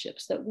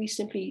relationships that we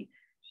simply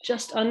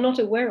just are not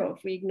aware of.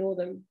 We ignore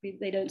them.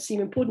 They don't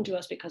seem important to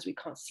us because we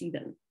can't see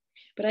them.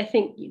 But I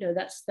think, you know,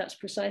 that's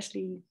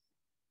precisely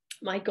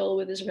my goal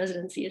with this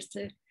residency, is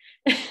to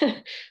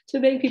to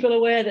make people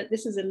aware that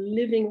this is a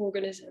living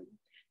organism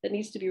that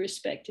needs to be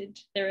respected.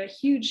 There are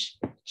huge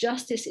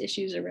justice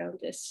issues around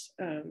this.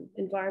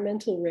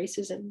 Environmental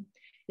racism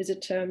is a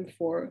term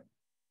for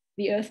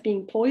the earth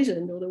being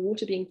poisoned or the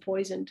water being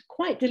poisoned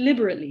quite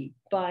deliberately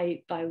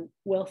by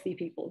wealthy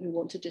people who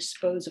want to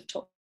dispose of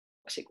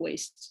toxic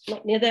waste,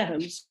 not near their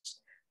homes,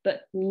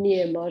 but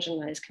near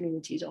marginalized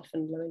communities,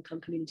 often low-income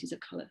communities of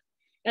color.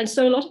 And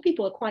so a lot of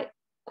people are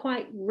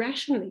quite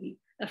rationally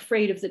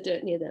afraid of the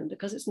dirt near them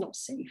because it's not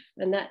safe.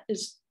 And that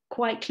is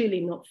quite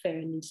clearly not fair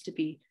and needs to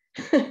be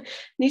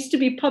needs to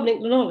be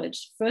public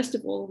knowledge, first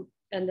of all,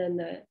 and then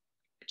it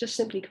just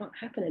simply can't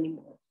happen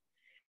anymore.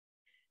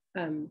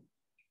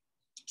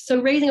 So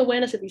raising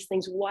awareness of these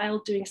things while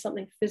doing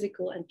something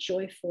physical and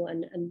joyful,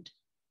 and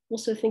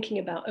also thinking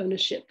about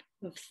ownership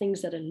of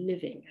things that are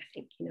living. I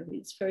think, you know,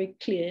 it's very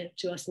clear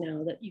to us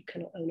now that you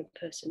cannot own a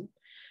person.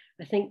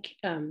 I think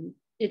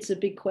it's a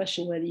big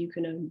question whether you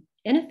can own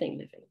anything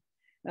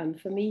living.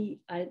 For me,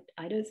 I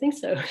don't think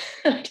so.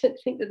 I don't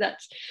think that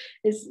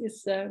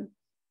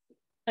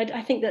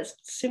I think that's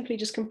simply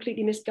just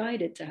completely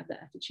misguided to have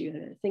that attitude. I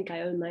don't think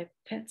I own my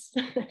pets.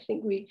 I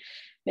think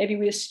maybe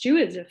we are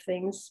stewards of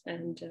things,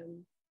 and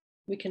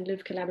we can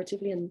live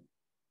collaboratively and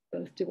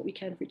both do what we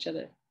can for each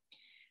other.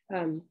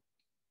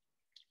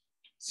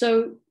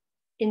 So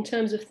in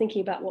terms of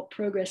thinking about what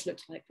progress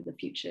looks like for the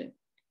future,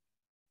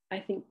 I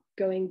think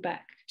going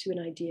back to an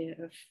idea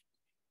of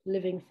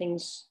living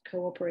things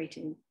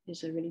cooperating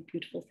is a really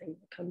beautiful thing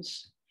that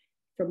comes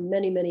from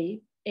many,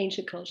 many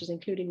ancient cultures,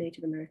 including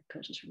Native American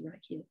cultures from right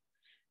here.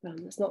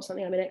 It's not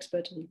something I'm an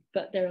expert in,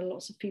 but there are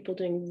lots of people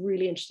doing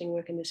really interesting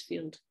work in this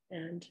field.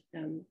 And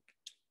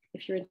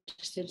if you're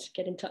interested,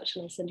 get in touch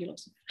and I'll send you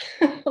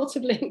lots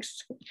of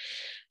links.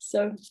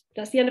 So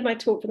that's the end of my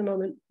talk for the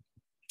moment.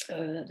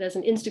 There's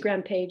an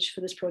Instagram page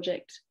for this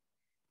project.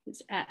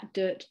 It's at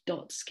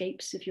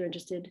dirt.scapes if you're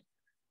interested.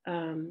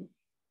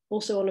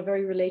 Also, on a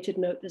very related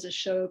note, there's a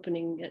show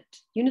opening at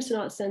Unison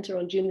Arts Centre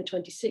on June the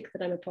 26th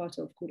that I'm a part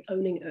of, called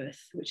Owning Earth,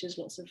 which is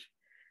lots of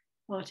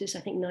artists, I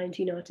think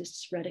 19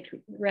 artists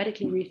radically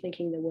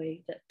rethinking the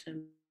way that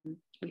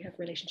we have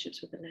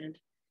relationships with the land.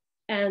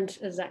 And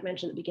as Zach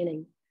mentioned at the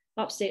beginning,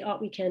 Upstate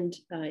Art Weekend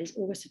is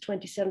August the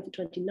 27th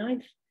to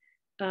 29th.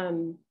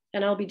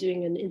 And I'll be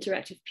doing an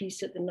interactive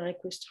piece at the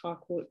Nyquist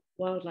Harcourt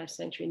Wildlife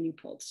Sanctuary in New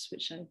Paltz,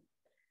 which I'd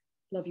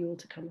love you all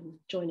to come and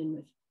join in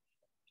with.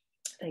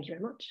 Thank you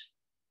very much.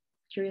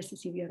 Curious to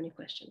see if you have any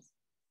questions.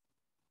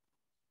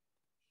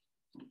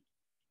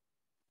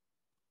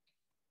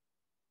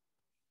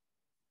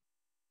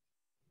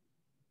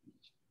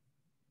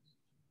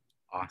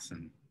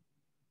 Awesome.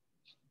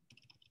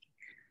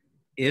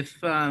 If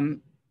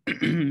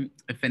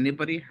if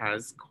anybody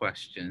has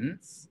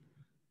questions,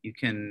 you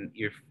can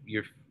you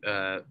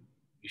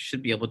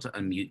should be able to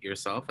unmute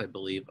yourself. I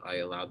believe I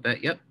allowed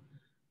that. Yep.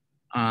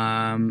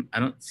 I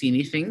don't see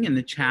anything in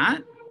the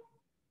chat.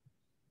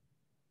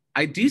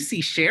 I do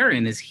see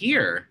Sharon is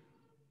here.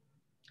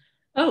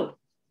 Oh.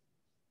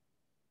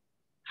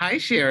 Hi,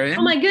 Sharon.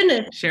 Oh my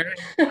goodness. Sharon,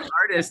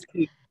 artist.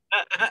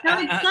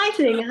 How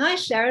exciting. Hi,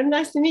 Sharon.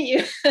 Nice to meet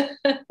you.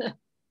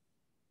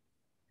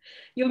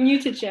 You're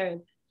muted,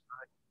 Sharon.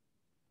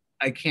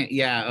 I can't,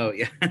 yeah, oh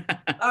yeah.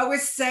 I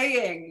was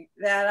saying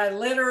that I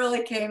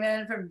literally came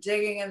in from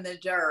digging in the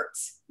dirt.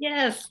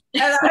 Yes.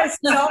 And I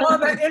saw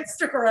the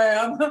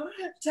Instagram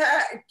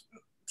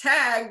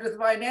tagged with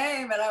my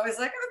name, and I was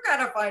like, I've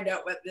got to find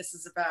out what this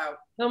is about.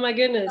 Oh my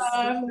goodness.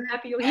 I'm so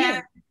happy you're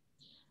here.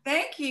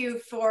 Thank you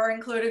for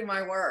including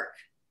my work.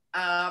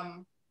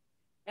 And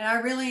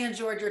I really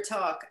enjoyed your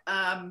talk.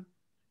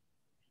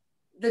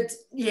 The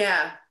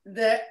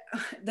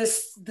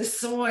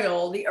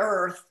soil, the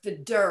earth, the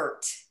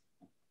dirt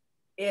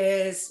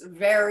is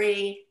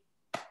very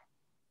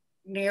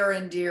near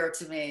and dear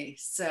to me.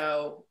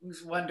 So it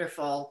was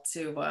wonderful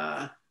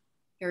to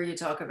hear you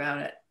talk about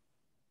it.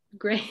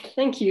 Great,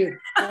 thank you.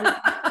 I'm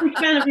a big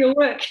fan of your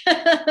work.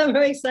 I'm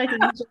very excited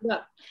you showed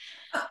up.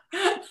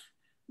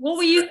 What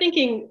were you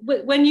thinking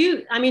when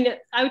you, I mean,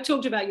 I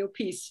talked about your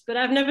piece, but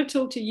I've never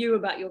talked to you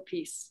about your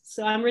piece.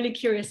 So I'm really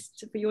curious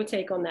for your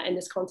take on that in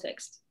this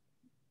context.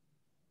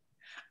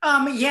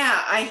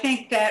 Yeah, I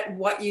think that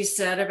what you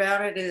said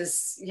about it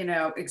is, you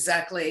know,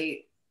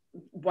 exactly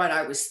what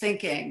I was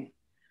thinking.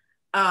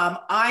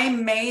 I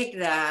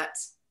made that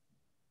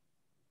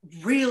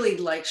really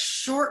like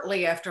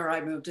shortly after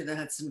I moved to the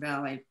Hudson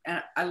Valley.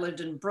 And I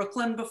lived in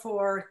Brooklyn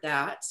before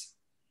that.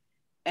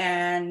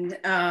 And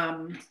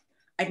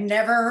I'd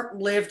never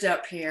lived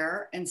up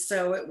here. And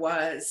so it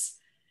was,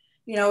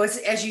 you know,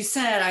 as you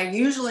said, I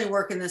usually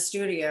work in the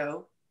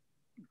studio,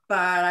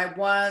 but I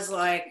was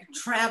like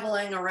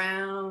traveling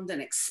around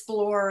and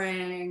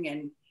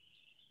exploring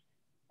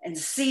and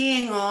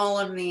seeing all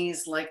of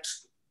these like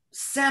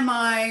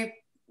semi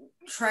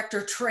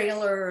tractor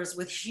trailers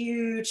with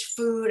huge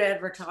food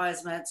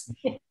advertisements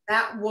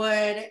that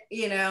would,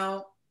 you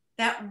know,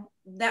 that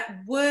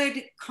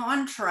would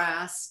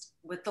contrast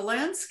with the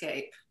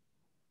landscape.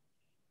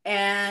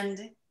 And,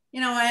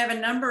 you know, I have a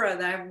number of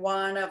them. I have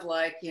one of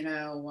like, you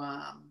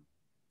know,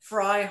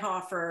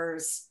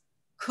 Freihofer's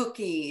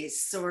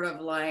cookies, sort of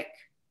like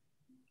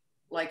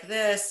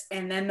this,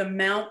 and then the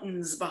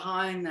mountains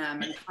behind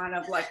them, and kind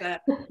of like a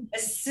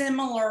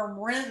similar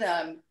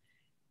rhythm.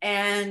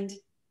 And,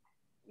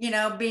 you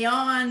know,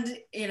 beyond,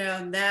 you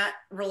know, that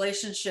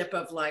relationship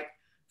of like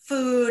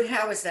food,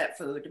 how is that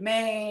food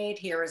made?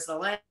 Here is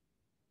the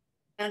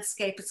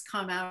landscape it's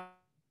come out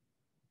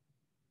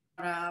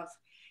of.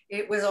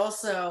 It was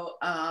also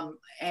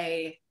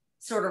a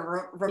sort of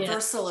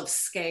reversal of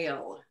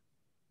scale.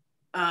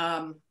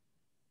 And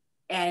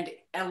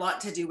a lot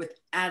to do with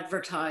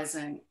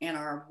advertising in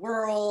our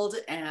world.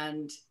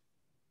 And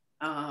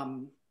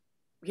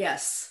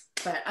yes,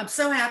 but I'm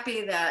so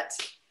happy that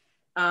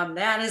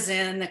that is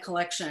in the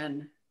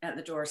collection at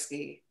the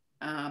Dorsky.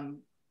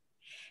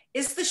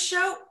 Is the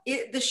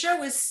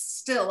show is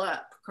still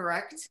up,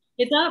 correct?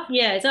 It's up,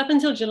 yeah, it's up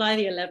until July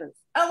the 11th.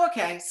 Oh,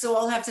 okay, so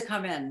I'll have to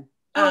come in.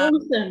 Oh,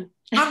 awesome.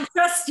 I'm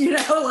just, you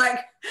know, like,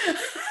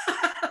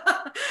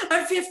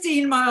 I'm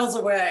 15 miles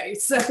away,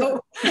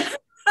 so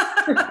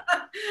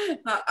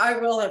I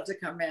will have to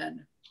come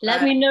in.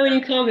 Let me know when you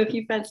come if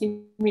you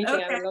fancy meeting.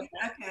 Okay, I would love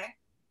that. Okay,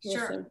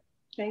 sure. Awesome.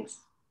 Thanks.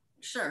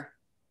 Sure.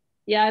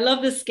 Yeah, I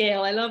love the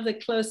scale. I love the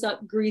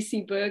close-up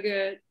greasy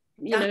burger,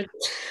 you know,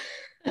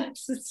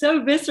 it's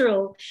so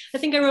visceral. I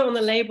think I wrote on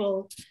the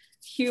label,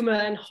 humor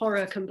and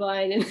horror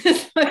combined in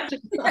this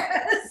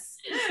Yes,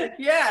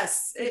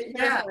 yes,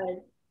 yeah.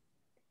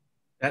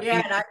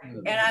 Yeah,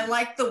 and I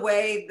like the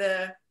way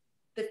the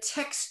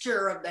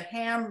texture of the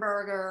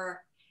hamburger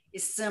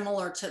is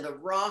similar to the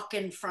rock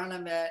in front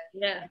of it.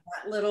 Yeah.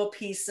 That little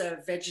piece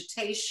of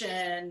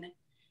vegetation,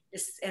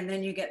 and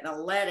then you get the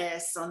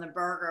lettuce on the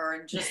burger,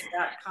 and just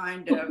that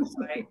kind of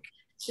like,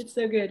 it's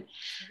so good.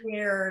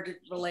 Weird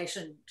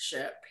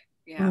relationship.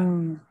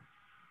 Yeah.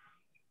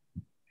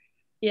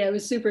 Yeah, it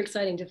was super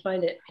exciting to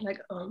find it. Like,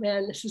 oh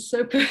man, this is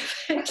so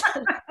perfect.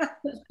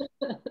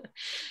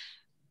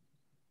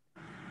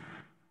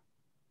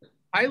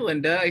 Hi,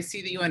 Linda. I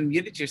see that you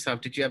unmuted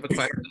yourself. Did you have a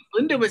question?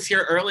 Linda was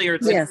here earlier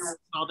to yes.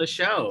 saw the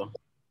show.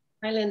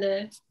 Hi,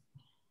 Linda.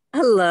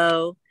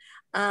 Hello.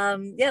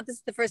 Yeah, this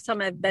is the first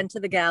time I've been to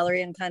the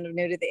gallery and kind of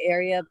new to the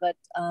area, but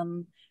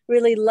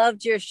really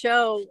loved your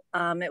show.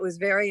 It was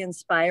very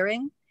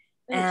inspiring.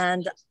 Thanks.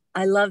 And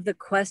I love the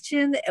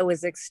question. It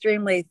was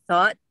extremely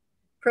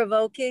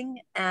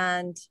thought-provoking.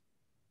 And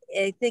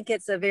I think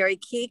it's a very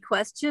key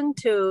question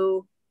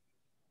to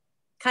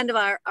kind of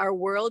our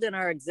world and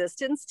our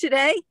existence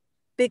today,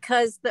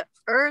 because the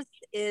earth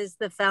is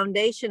the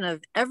foundation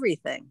of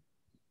everything,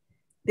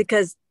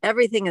 because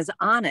everything is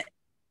on it.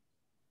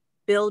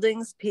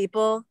 Buildings,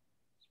 people,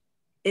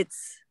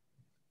 it's,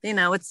 you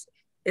know, it's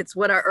it's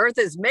what our earth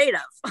is made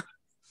of.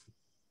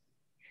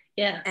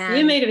 Yeah, And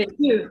we're made of it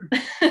too.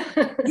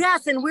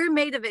 yes, and we're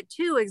made of it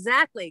too,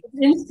 exactly.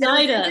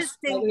 Inside us.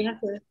 Like we have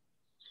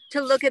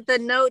to look at the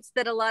notes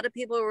that a lot of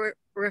people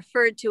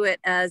referred to it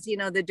as, you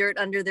know, the dirt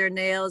under their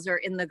nails or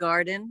in the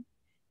garden,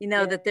 you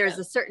know, that there's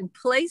a certain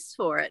place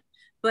for it,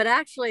 but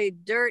actually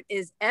dirt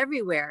is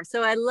everywhere.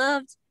 So I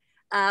loved,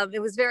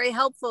 it was very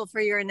helpful for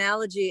your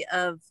analogy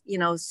of, you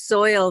know,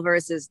 soil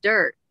versus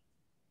dirt,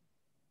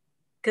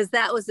 because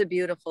that was a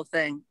beautiful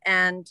thing.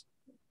 And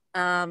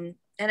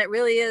it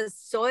really is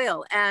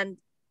soil, and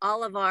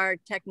all of our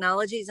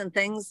technologies and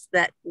things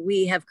that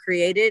we have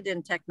created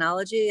in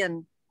technology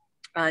and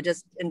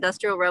just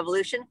industrial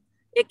revolution,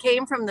 it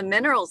came from the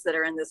minerals that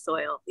are in the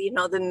soil, you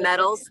know, the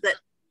metals that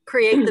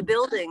create the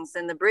buildings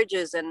and the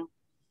bridges and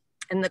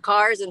the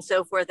cars and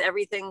so forth.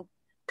 Everything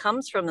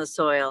comes from the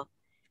soil,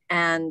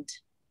 and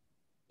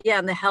yeah,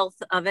 and the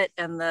health of it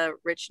and the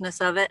richness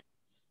of it.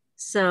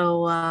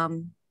 So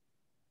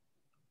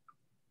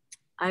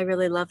I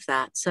really love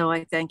that. So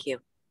I thank you.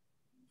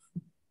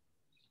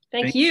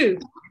 Thank you.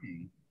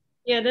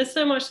 Yeah, there's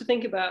so much to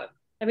think about.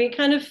 I mean,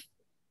 kind of,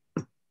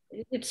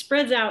 it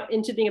spreads out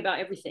into being about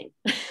everything.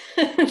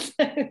 So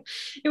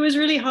it was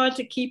really hard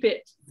to keep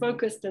it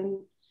focused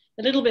and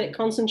a little bit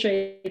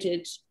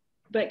concentrated,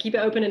 but keep it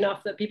open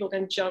enough that people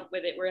can jump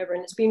with it wherever.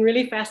 And it's been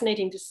really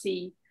fascinating to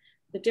see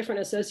the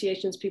different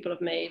associations people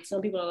have made. Some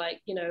people are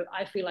like, you know,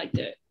 I feel like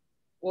dirt,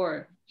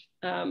 or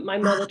my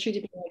mother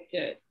treated me like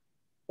dirt,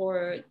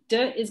 or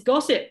dirt is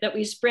gossip that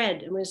we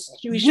spread and we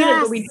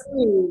shouldn't, but we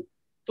do.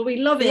 But we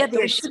love it. Yeah,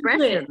 the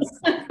expressions.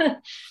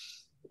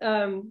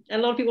 And a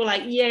lot of people are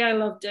like, yeah, I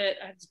love dirt.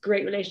 I have this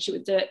great relationship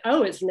with dirt.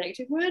 Oh, it's a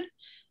negative word.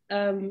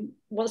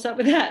 What's up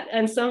with that?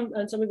 And some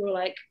people are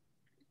like,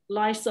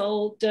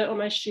 Lysol, dirt on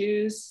my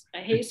shoes.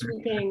 I hate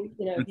sweeping.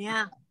 You know.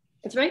 Yeah.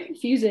 It's a very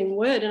confusing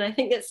word, and I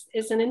think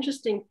it's an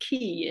interesting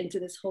key into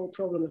this whole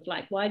problem of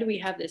like, why do we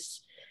have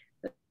this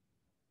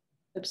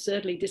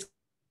absurdly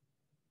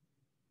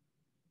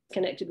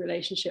disconnected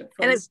relationship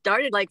and it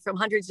started like from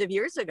hundreds of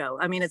years ago.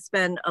 I mean, it's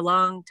been a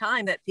long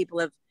time that people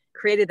have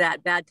created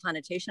that bad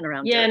connotation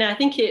around dirt. And I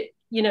think it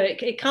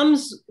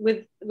comes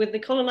with the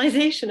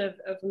colonization of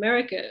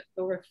America,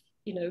 or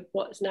you know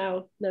what's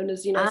now known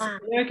as United States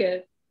of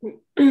America.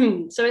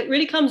 So it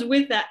really comes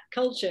with that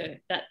culture,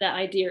 that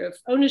idea of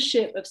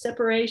ownership, of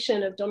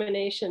separation, of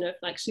domination, of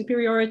like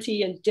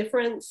superiority and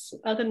difference,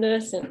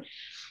 otherness,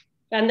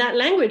 and that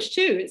language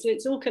too.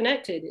 It's all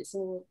connected. It's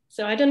all,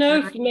 so I don't know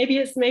if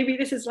maybe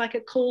this is like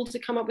a call to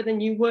come up with a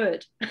new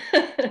word.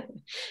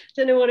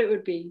 Don't know what it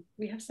would be.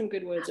 We have some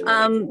good words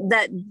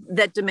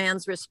that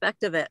demands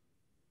respect of it.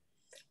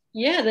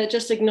 Yeah, that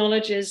just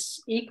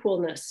acknowledges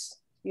equalness,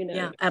 you know.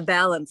 Yeah, a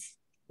balance.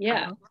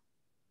 Yeah.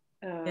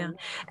 Yeah.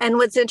 And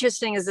what's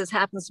interesting is this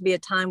happens to be a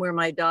time where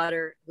my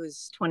daughter,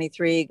 who's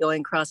 23,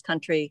 going cross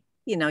country,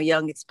 you know,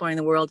 young, exploring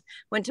the world,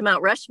 went to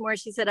Mount Rushmore.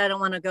 She said, I don't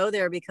want to go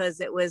there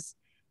because it was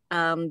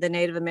the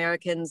Native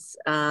Americans'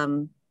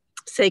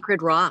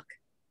 sacred rock.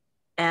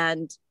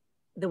 And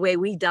the way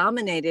we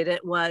dominated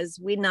it was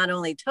we not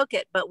only took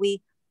it, but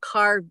we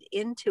carved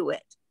into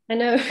it. I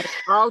know.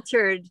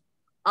 Altered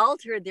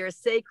their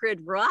sacred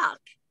rock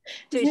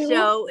to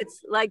show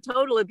it's like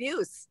total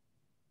abuse.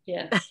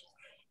 Yeah.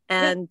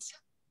 And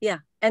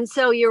and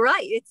so you're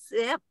right. It's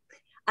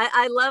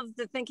I love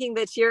the thinking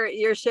that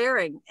you're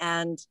sharing,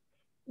 and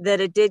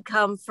that it did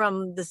come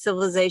from the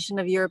civilization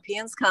of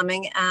Europeans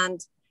coming and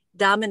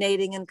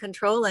dominating and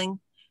controlling,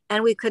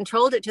 and we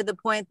controlled it to the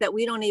point that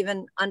we don't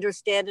even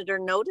understand it or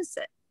notice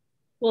it.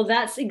 Well,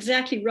 that's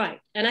exactly right.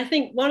 And I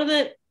think one of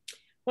the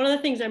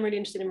things I'm really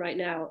interested in right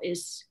now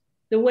is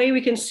the way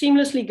we can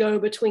seamlessly go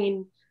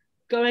between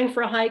going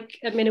for a hike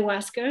at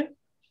Minnewaska,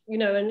 you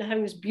know, and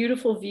having this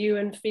beautiful view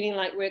and feeling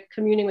like we're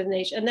communing with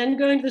nature, and then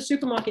going to the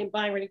supermarket and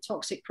buying really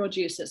toxic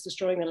produce that's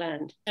destroying the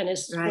land and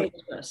is spoiling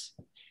us.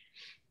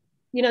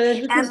 You know,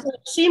 there's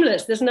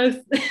seamless. There's no,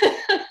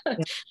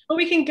 but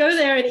we can go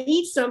there and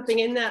eat something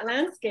in that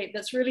landscape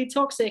that's really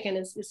toxic and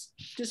is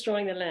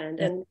destroying the land.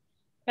 And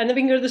then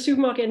we can go to the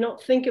supermarket and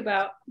not think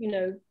about, you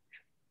know,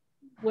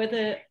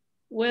 whether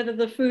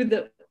the food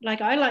that, like,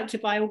 I like to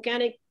buy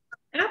organic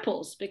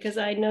apples because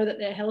I know that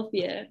they're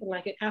healthier.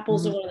 Like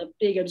apples are one of the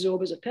big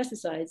absorbers of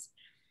pesticides.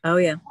 Oh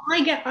yeah.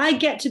 I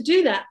get to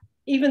do that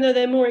even though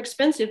they're more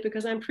expensive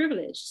because I'm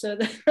privileged. So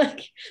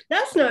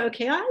that's not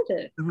okay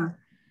either.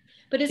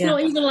 But it's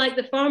not even like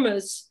the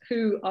farmers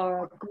who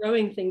are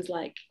growing things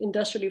like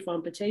industrially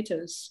farmed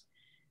potatoes.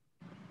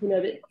 You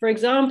know, for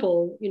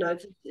example, you know,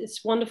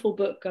 this wonderful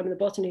book, The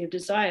Botany of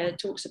Desire,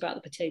 talks about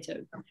the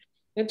potato.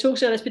 It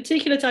talks about this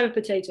particular type of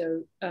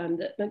potato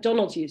that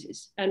McDonald's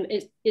uses. And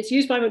it's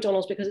used by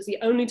McDonald's because it's the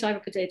only type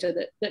of potato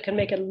that can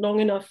make a long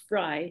enough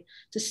fry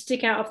to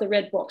stick out of the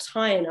red box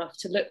high enough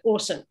to look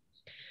awesome.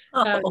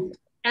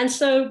 And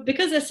so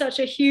because there's such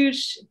a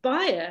huge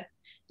buyer,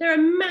 there are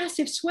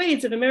massive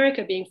swathes of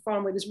America being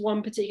farmed with this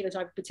one particular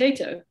type of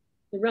potato,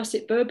 the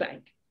russet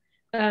Burbank.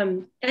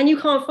 And you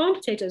can't farm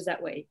potatoes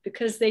that way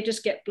because they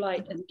just get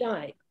blight and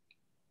die.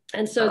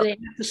 And so they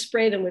have to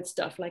spray them with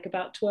stuff like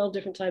about 12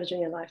 different times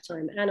during their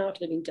lifetime and after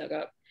they've been dug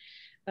up.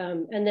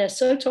 And they're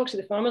so toxic,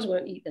 the farmers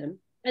won't eat them.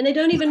 And they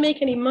don't even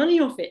make any money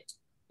off it.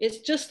 It's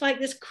just like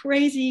this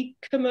crazy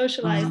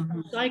commercialized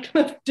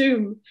cycle of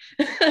doom.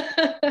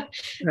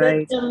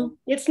 Right.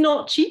 It's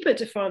not cheaper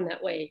to farm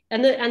that way.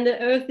 And the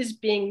earth is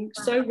being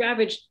so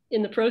ravaged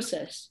in the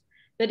process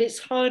that it's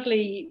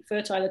hardly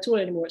fertile at all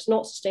anymore. It's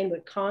not sustainable.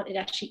 It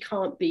actually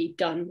can't be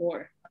done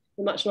for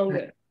much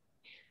longer.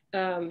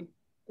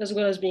 As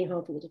well as being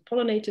harmful to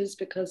pollinators,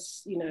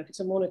 because if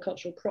it's a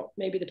monocultural crop,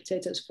 maybe the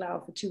potatoes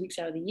flower for 2 weeks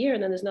out of the year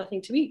and then there's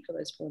nothing to eat for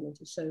those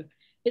pollinators. So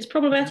it's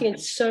problematic in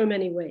so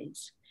many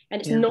ways, and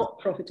it's not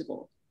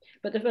profitable.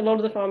 But a lot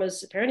of the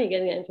farmers apparently are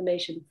getting that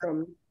information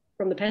from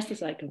the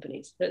pesticide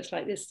companies. So it's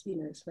like this,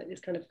 it's like this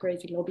kind of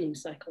crazy lobbying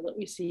cycle that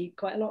we see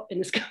quite a lot in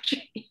this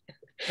country.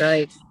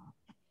 Right.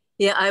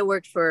 Yeah, I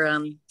worked for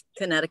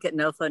Connecticut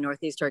NOFA,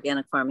 Northeast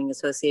Organic Farming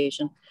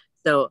Association.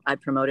 So I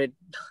promoted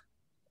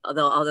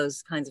all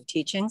those kinds of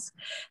teachings,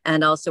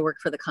 and also work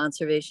for the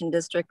Conservation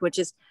District, which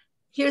is,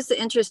 here's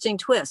the interesting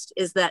twist,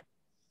 is that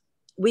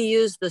we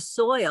use the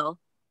soil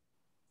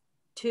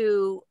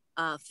to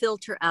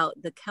filter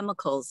out the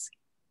chemicals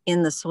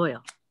in the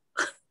soil,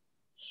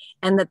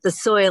 and that the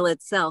soil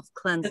itself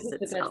cleanses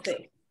itself.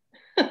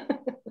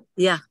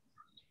 Yeah.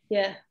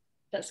 Yeah,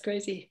 that's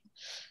crazy.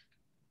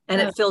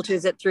 And it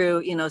filters it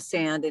through,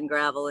 sand and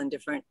gravel and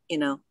different,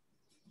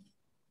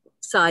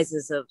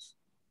 sizes of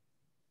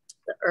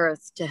the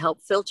earth to help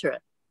filter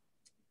it.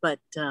 But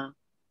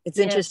it's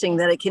interesting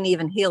that it can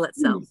even heal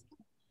itself,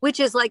 which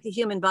is like the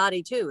human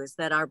body too, is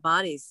that our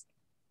bodies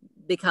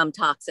become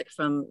toxic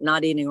from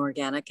not eating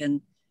organic,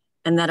 and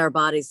that our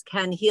bodies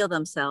can heal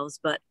themselves,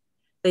 but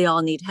they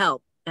all need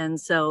help.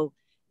 And so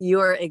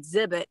your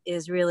exhibit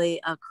is really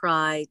a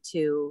cry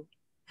to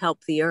help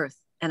the earth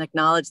and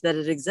acknowledge that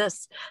it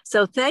exists.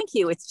 So thank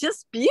you. It's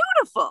just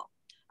beautiful.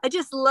 I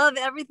just love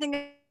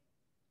everything.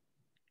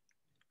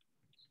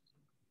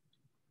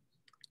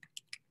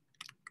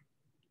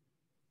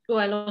 Oh,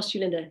 I lost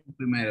you, Linda.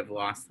 We might have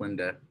lost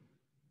Linda.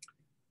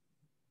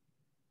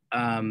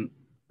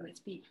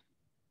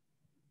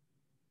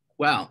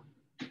 Well,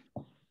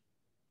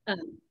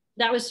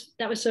 that was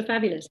so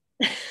fabulous.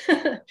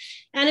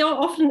 And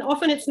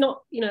often it's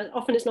not,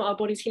 often it's not our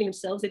bodies healing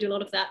themselves. They do a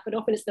lot of that, but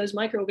often it's those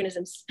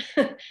microorganisms,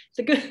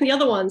 the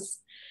other ones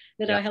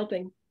that are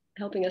helping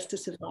us to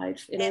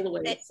survive in all the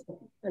ways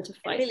and to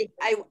fight. Emilie,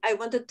 I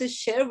wanted to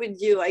share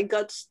with you, I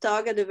got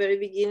stuck at the very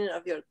beginning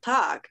of your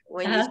talk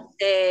when you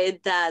said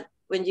that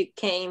when you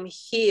came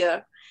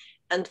here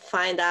and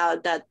find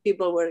out that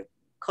people were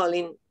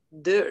calling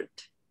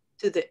dirt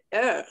to the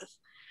earth,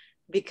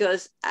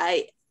 because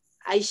I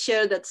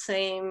share that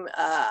same,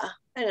 I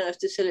don't know if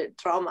to say it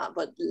trauma,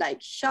 but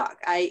like shock.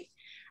 I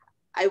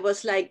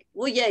was like,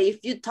 well, yeah,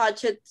 if you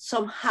touch it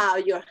somehow,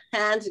 your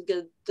hands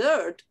get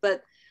dirt,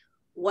 but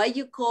why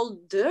you call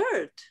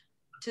dirt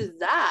to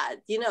that?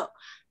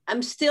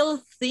 I'm still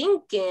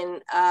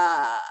thinking,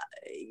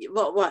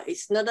 well,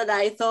 it's not that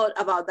I thought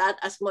about that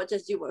as much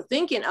as you were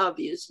thinking,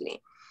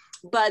 obviously,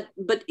 but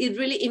it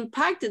really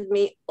impacted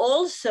me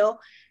also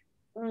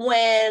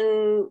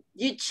when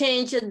you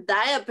change a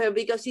diaper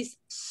because it's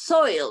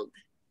soiled.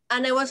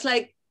 And I was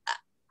like,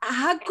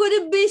 how could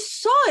it be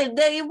soiled?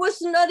 That it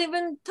was not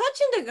even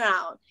touching the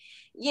ground,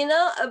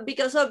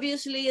 because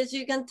obviously, as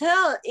you can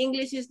tell,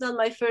 English is not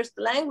my first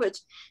language.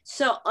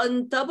 So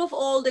on top of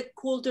all the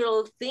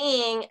cultural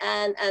thing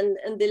and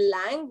the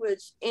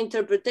language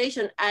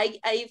interpretation,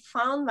 I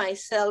found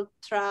myself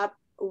trapped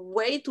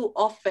way too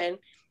often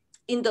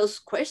in those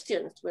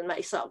questions with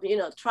myself,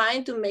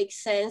 trying to make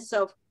sense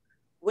of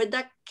where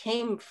that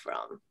came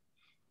from.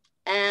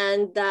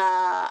 And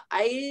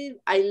I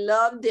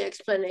love the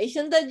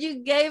explanation that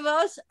you gave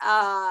us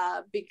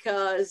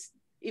because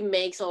it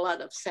makes a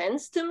lot of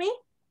sense to me.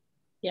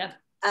 Yeah.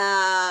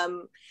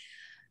 And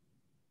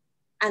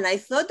I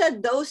thought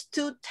that those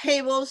two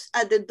tables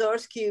at the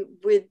Dorsky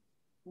with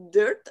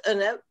dirt on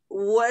it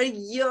were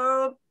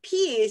your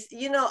piece.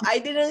 I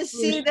didn't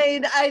see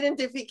the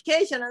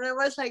identification, and I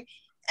was like,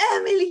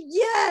 Emilie,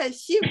 yeah,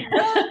 she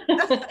wrote.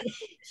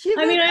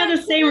 I had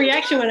the same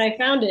reaction when I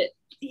found it.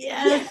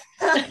 Yes.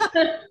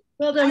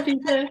 Well done,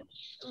 Peter.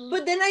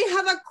 But then I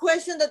have a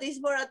question that is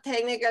more a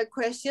technical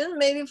question,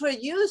 maybe for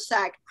you,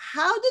 Zach.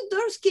 How did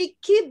Dorsky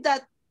keep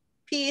that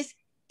piece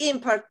in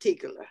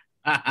particular?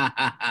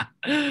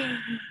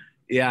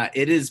 Yeah,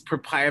 it is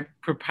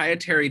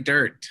proprietary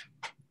dirt.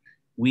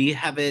 We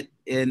have it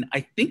in,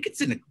 I think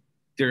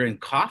they're in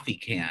coffee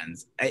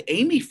cans.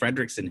 Amy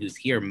Fredrickson, who's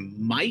here,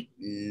 might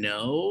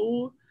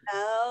know.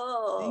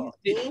 Oh,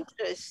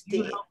 interesting. Can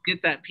you help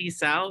get that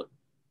piece out?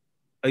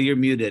 Oh, you're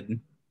muted.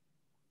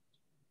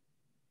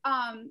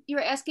 You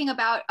were asking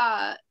about,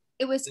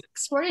 it was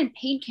stored in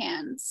paint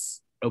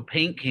cans. Oh,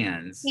 paint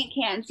cans. Paint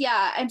cans,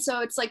 yeah. And so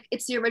it's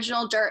the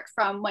original dirt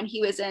from when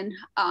he was in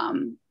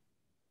the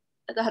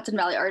Hudson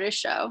Valley Artist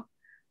show.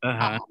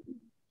 Got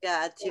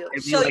you.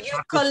 So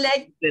you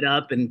collect it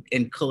up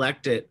and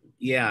collect it.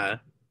 Yeah.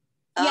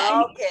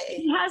 Yeah, Okay.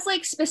 he has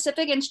like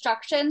specific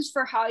instructions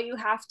for how you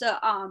have to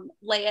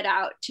lay it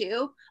out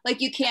too.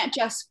 Like you can't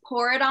just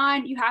pour it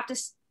on. You have to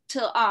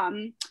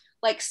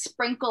like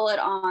sprinkle it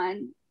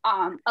on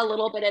a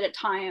little bit at a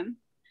time.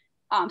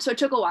 So it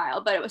took a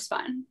while, but it was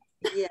fun.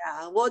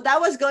 Yeah, well, that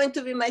was going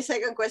to be my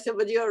second question,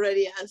 but you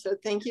already answered.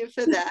 Thank you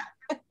for that.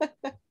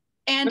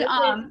 And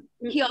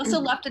he also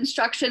left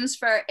instructions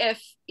for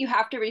if you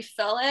have to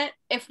refill it,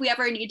 if we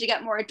ever need to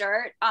get more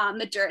dirt,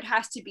 the dirt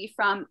has to be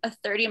from a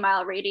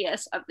 30-mile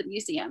radius of the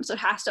museum. So it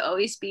has to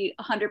always be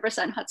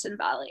 100% Hudson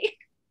Valley.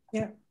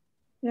 Yeah,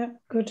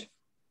 good.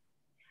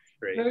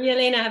 Great. Maria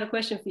Elena, I have a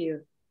question for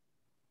you.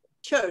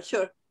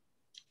 Sure.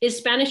 Is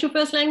Spanish your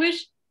first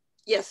language?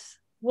 Yes.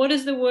 What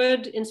is the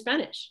word in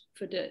Spanish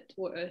for dirt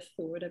or earth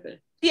or whatever?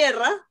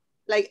 Tierra,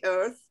 like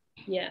earth.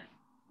 Yeah.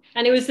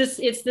 And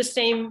it's the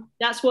same,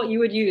 that's what you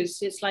would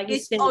use. It's like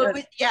it's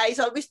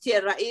always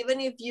tierra. Even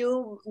if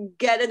you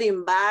get it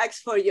in bags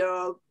for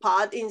your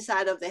pot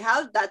inside of the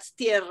house, that's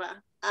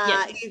tierra.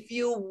 If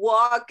you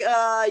walk,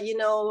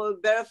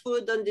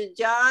 barefoot on the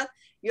yard,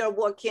 you're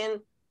walking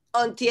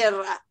on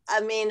tierra.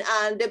 I mean,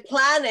 and the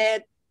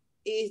planet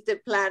is the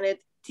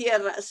planet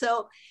tierra.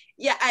 So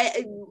yeah,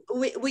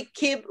 we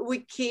keep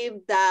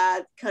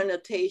that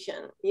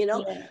connotation,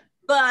 Yeah.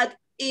 But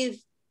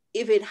if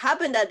it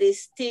happened that it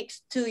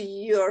sticks to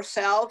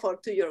yourself or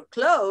to your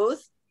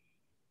clothes,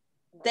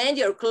 then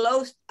your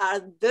clothes are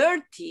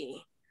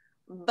dirty.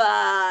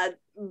 But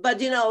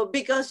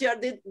because you're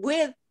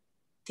with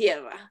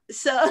tierra.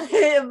 So,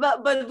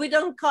 but we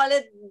don't call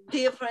it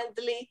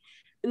differently.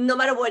 No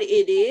matter what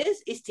it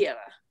is, it's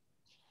tierra.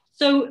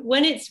 So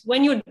when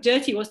you're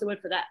dirty, what's the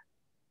word for that?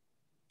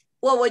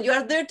 Well, when you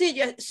are dirty,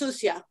 you're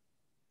sucia.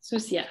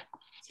 Sucia.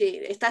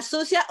 Sí, está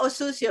sucia o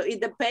sucio. It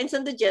depends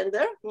on the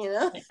gender,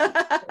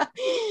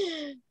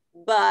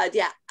 But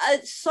yeah,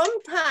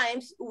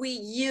 sometimes we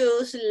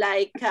use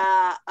like,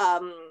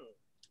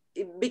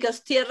 because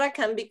tierra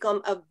can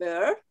become a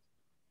verb,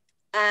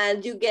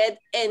 and you get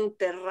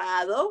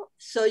enterrado.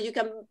 So you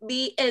can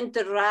be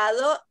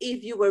enterrado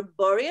if you were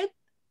buried.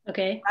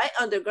 Okay. Right,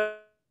 underground.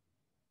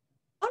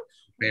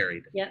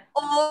 Buried. Yeah.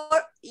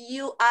 Or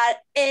you are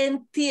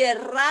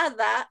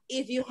entierrada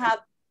if you have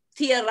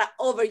tierra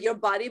over your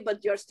body,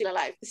 but you're still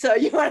alive. So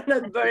you are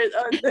not buried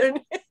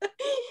underneath.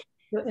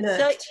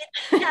 So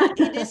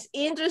it is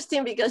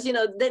interesting because,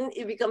 then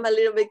it becomes a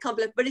little bit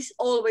complex, but it's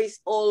always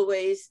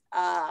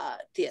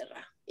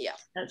tierra. Yeah.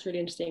 That's really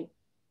interesting.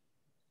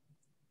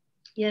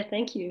 Yeah,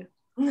 thank you.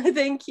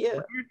 Thank you. I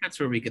wonder if that's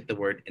where we get the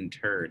word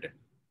interred.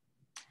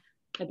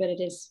 I bet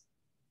it is.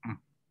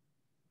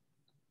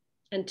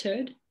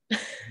 Interred?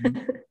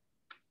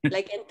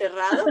 Like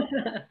enterrado?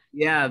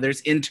 Yeah,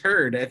 there's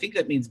interred. I think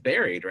that means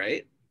buried,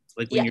 right? It's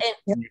like when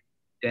you're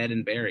dead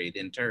and buried,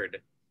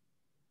 interred.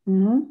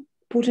 Mm-hmm.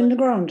 Put in the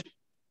ground.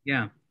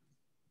 Yeah.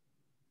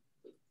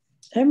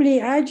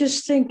 Emilie, I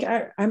just think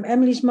I'm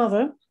Emilie's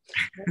mother.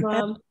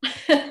 Mom.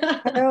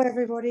 Hello,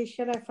 everybody.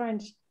 Shall I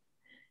find...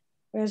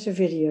 Where's the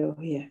video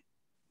here?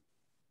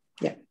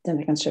 Yeah, then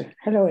I can say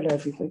hello,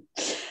 everybody.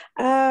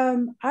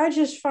 I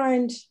just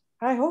find...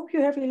 I hope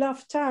you have a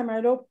lovely time.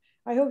 I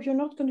hope you're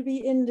not going to be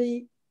in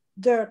the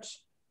dirt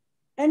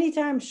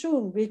anytime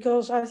soon,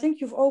 because I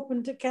think you've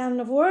opened a can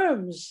of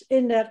worms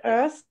in that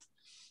earth,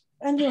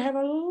 and you have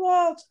a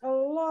lot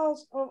of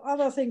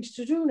other things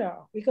to do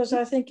now, because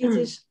I think it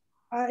is,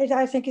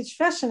 I think it's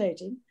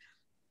fascinating,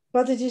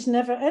 but it is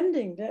never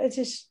ending. It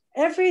is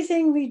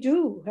everything we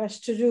do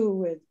has to do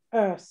with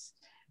earth,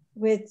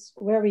 with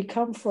where we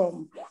come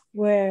from,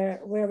 where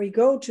we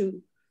go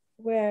to,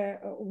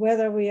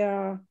 whether we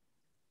are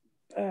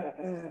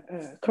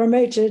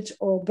cremated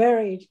or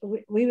buried,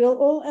 we will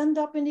all end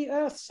up in the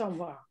earth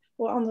somewhere,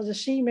 or under the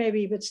sea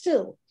maybe, but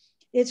still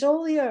it's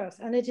all the earth.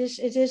 And it is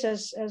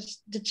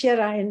as the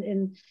tierra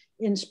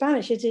in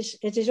Spanish, it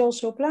is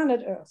also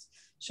planet earth.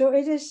 So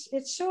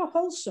it's so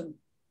wholesome,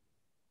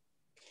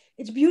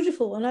 it's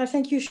beautiful, and I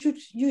think you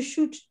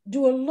should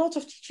do a lot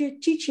of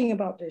teaching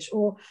about this,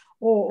 or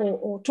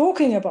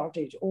talking about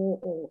it,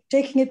 or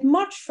taking it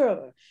much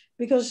further,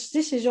 because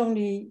this is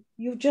only,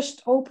 you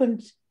just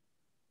opened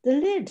the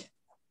lid.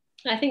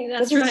 I think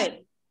that's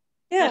right.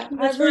 Yeah,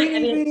 I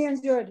really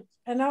enjoyed it.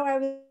 And now I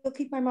will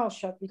keep my mouth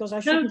shut, because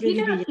I shouldn't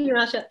really be. Keep your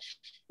mouth shut.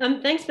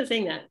 Thanks for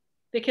saying that,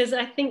 because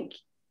I think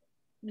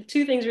the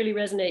two things really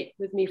resonate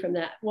with me from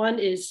that. One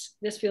is,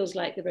 this feels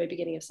like the very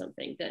beginning of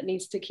something that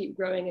needs to keep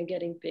growing and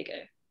getting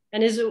bigger,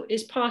 and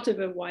is part of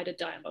a wider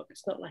dialogue.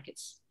 It's not like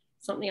it's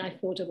something I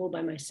thought of all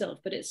by myself,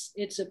 but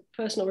it's a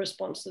personal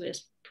response to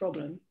this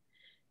problem.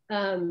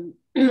 I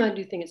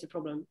do think it's a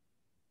problem.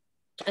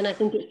 And I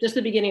think it's just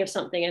the beginning of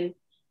something.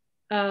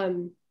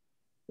 And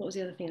what was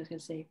the other thing I was going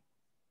to say?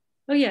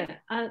 Oh yeah,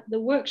 the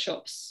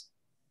workshops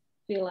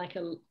feel like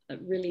a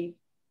really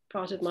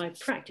part of my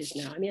practice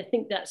now. I mean, I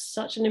think that's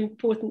such an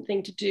important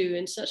thing to do,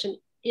 and such an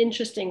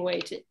interesting way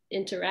to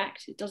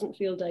interact. It doesn't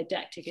feel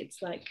didactic.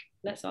 It's like,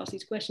 let's ask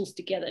these questions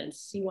together and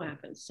see what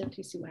happens,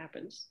 simply see what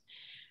happens.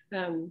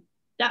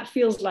 That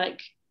feels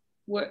like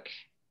work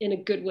in a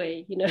good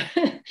way, you know.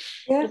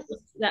 Yeah.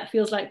 That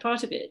feels like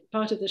part of it,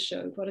 part of the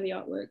show, part of the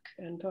artwork,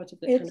 and part of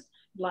the kind of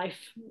life,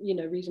 you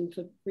know, reason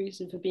for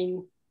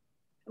being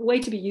a way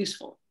to be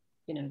useful,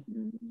 you know.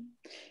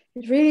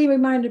 It really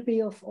reminded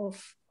me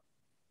of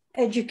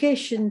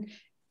education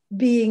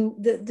being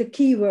the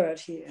key word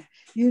here.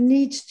 You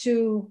need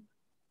to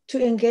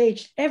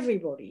engage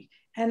everybody.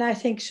 And I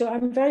think so.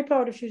 I'm very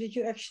proud of you that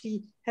you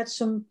actually had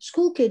some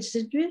school kids,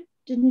 didn't you?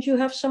 Didn't you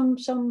have some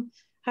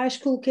high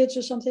school kids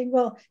or something?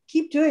 Well,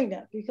 keep doing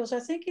that, because I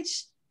think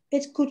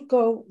it could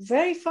go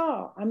very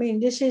far. I mean,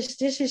 this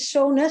is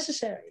so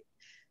necessary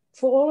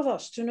for all of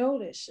us to know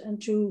this,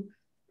 and to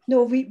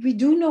know we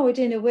do know it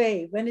in a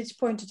way when it's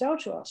pointed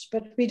out to us,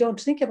 but we don't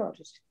think about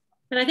it.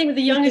 And I think with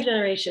the younger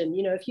generation,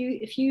 you know,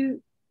 if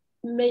you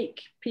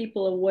make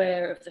people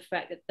aware of the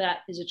fact that that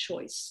is a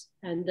choice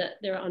and that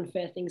there are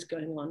unfair things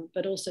going on,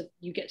 but also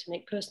you get to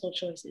make personal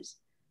choices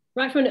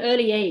right from an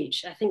early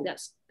age, I think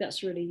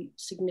that's really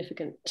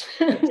significant.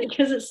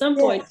 Because at some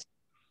point,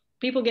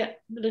 people get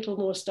a little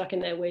more stuck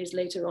in their ways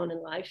later on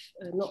in life.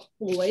 Not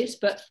always,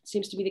 but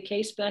seems to be the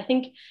case. But I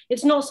think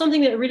it's not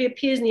something that really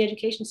appears in the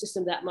education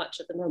system that much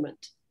at the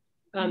moment.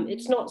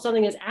 It's not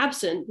something that's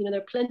absent. You know,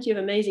 there are plenty of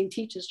amazing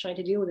teachers trying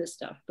to deal with this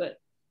stuff, but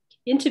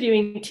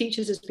interviewing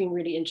teachers has been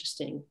really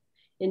interesting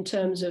in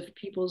terms of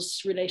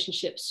people's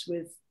relationships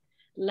with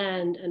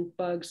land and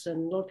bugs, and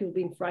a lot of people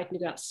being frightened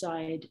to go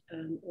outside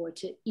or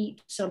to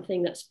eat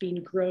something that's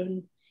been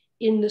grown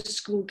in the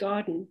school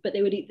garden, but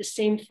they would eat the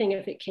same thing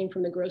if it came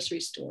from the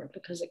grocery store,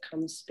 because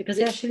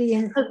especially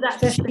in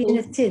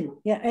a tin,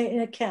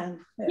 in a can.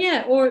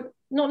 Yeah, or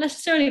not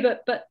necessarily,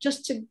 but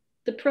just to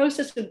the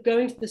process of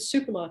going to the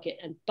supermarket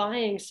and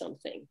buying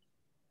something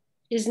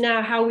is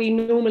now how we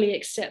normally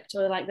accept,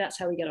 or like that's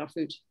how we get our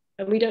food.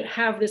 And we don't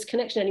have this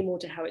connection anymore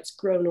to how it's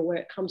grown or where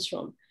it comes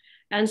from.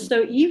 And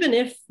so even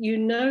if you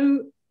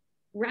know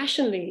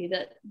rationally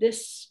that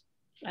this,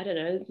 I don't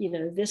know, you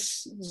know,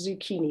 this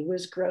zucchini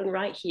was grown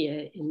right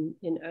here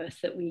in earth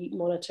that we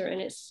monitor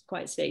and it's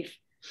quite safe.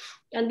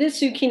 And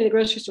this zucchini in the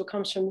grocery store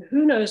comes from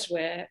who knows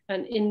where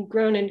and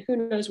grown in who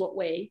knows what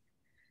way,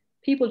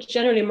 people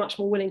generally are much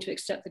more willing to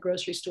accept the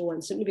grocery store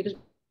one, simply because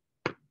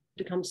it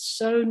becomes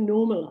so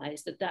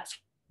normalized that that's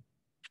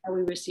how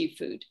we receive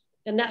food.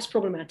 And that's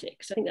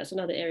problematic. So I think that's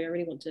another area I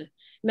really want to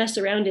mess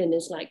around in,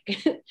 is like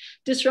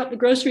disrupt the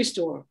grocery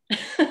store.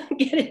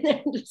 Get in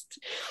there and just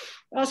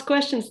ask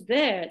questions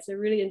there. It's a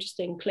really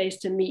interesting place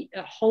to meet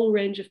a whole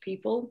range of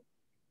people.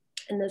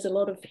 And there's a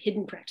lot of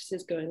hidden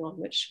practices going on,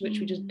 which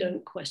we just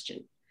don't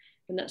question.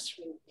 And that's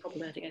really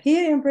problematic, I think.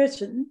 Here in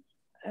Britain,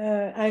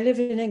 I live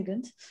in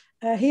England.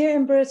 Here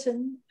in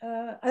Britain,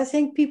 I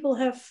think people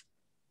have,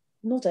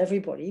 not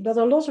everybody, but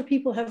a lot of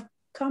people have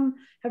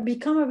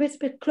become a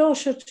bit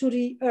closer to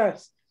the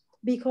earth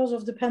because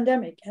of the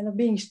pandemic and of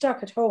being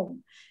stuck at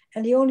home.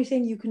 And the only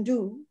thing you can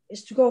do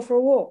is to go for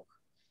a walk.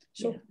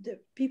 So the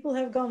people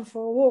have gone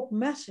for a walk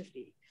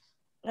massively.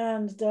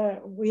 And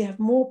we have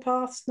more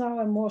paths now,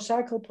 and more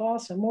cycle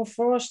paths, and more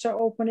forests are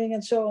opening,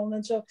 and so on.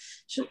 And so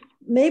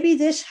maybe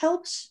this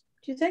helps,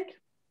 do you think?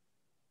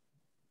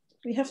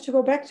 We have to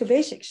go back to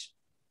basics.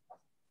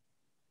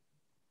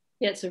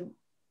 Yeah,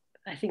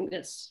 I think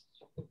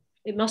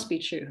it must be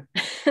true.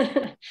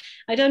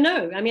 I don't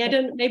know. I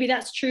mean, maybe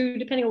that's true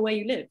depending on where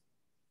you live.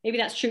 Maybe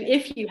that's true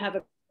if you have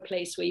a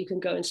place where you can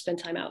go and spend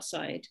time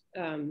outside.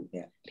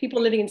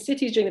 People living in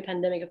cities during the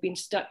pandemic have been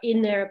stuck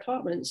in their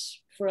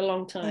apartments for a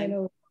long time,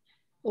 or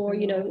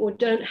or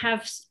don't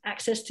have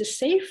access to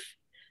safe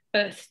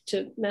earth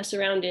to mess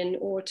around in,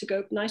 or to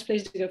go nice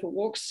places to go for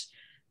walks.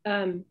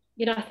 I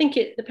think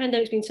the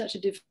pandemic's been such a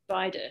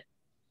divider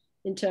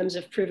in terms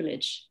of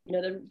privilege.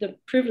 The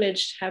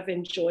privileged have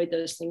enjoyed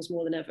those things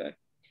more than ever.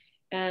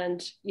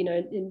 And,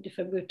 if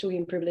we're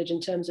talking privilege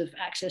in terms of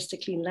access to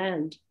clean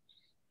land,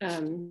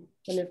 and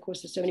of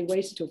course there's so many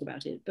ways to talk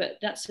about it, but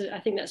I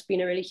think that's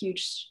been a really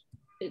huge,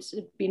 it's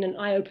been an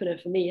eye opener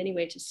for me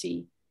anyway, to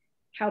see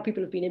how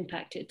people have been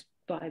impacted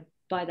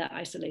by that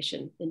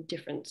isolation in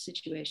different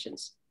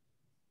situations.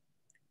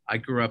 I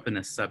grew up in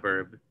a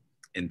suburb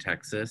in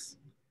Texas,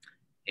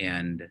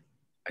 and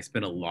I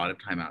spent a lot of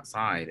time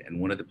outside, and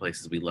one of the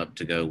places we loved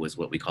to go was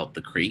what we called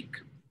the creek.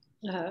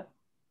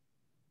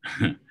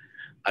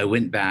 I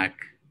went back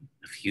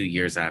a few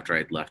years after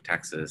I'd left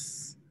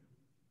Texas,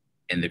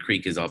 and the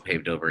creek is all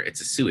paved over.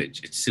 It's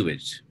sewage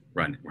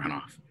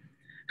runoff.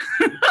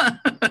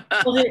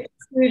 Was it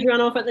sewage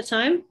runoff at the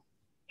time?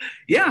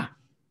 Yeah.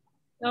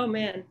 Oh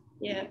man,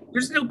 yeah.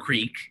 There's no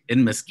creek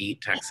in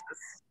Mesquite, Texas.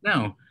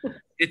 No,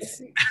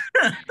 it's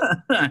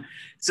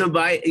so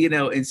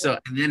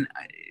and then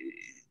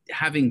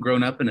having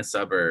grown up in a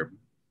suburb,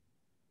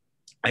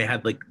 I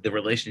had like the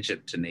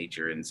relationship to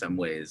nature in some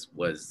ways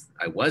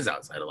I was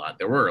outside a lot.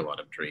 There were a lot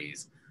of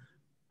trees,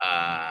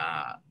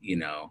 but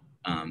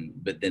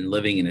then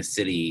living in a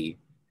city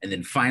and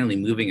then finally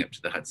moving up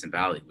to the Hudson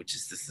Valley, which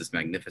is this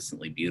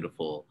magnificently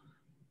beautiful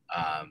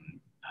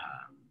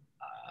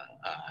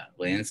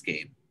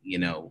landscape.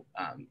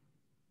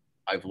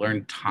 I've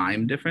learned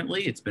time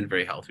differently. It's been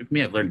very healthy for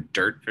me. I've learned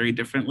dirt very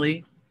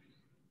differently.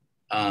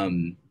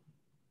 And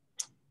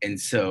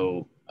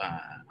so,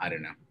 I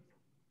don't know.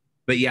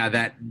 But yeah,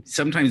 that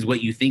sometimes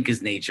what you think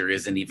is nature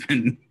isn't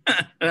even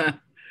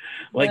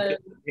like the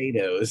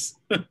potatoes.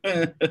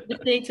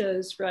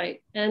 Potatoes,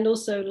 right. And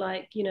also,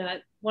 like, you know,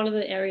 one of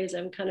the areas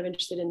I'm kind of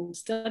interested in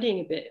studying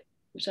a bit,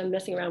 which I'm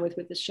messing around with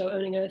the show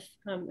Owning Earth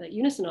at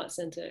Unison Arts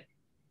Center,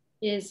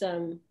 is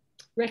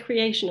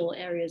recreational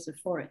areas of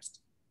forest.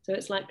 So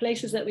it's like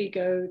places that we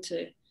go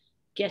to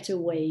get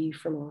away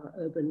from our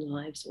urban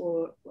lives,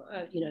 or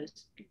you know,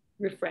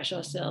 refresh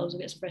ourselves or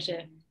get some fresh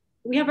air.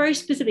 We have very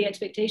specific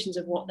expectations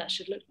of what that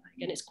should look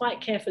like, and it's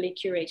quite carefully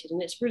curated,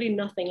 and it's really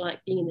nothing like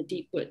being in the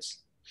deep woods.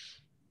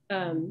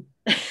 And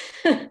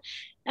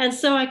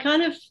so I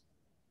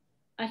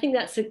think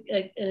that's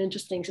an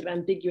interesting sort of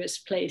ambiguous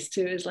place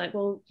too, is like,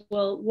 well,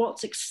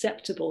 what's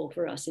acceptable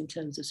for us in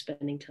terms of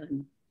spending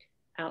time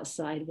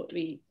outside? What do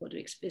we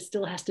it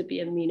still has to be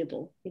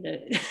amenable, you know.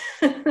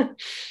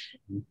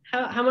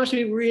 how much do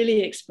we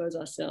really expose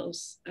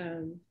ourselves,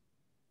 and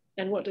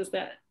what does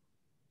that,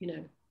 you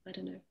know, I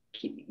don't know,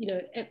 keep, you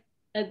know,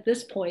 at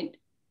this point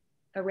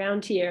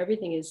around here,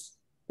 everything is,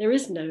 there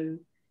is no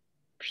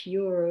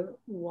pure,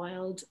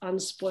 wild,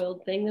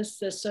 unspoiled thing.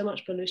 There's so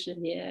much pollution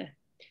in the air.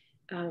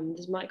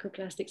 There's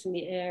microplastics in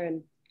the air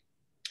and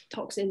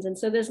toxins, and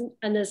so there's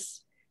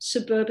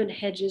suburban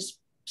hedges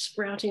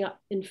sprouting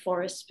up in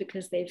forests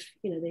because they've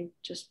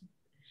just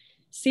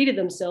seeded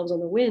themselves on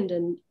the wind,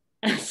 and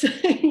so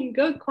you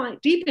go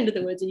quite deep into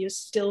the woods and you're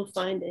still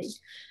finding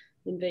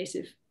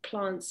invasive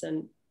plants,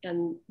 and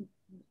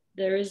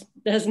there's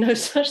no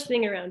such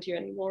thing around here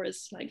anymore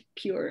as like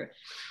pure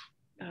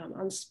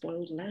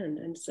unspoiled land.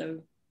 And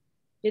so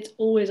it's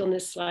always on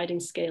this sliding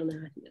scale now.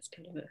 I think that's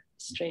kind of a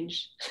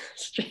strange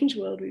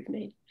world we've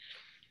made.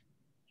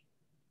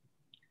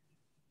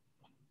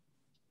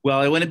 Well,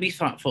 I want to be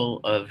thoughtful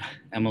of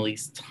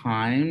Emilie's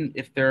time.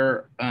 If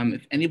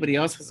anybody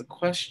else has a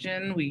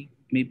question,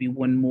 maybe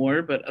one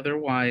more, but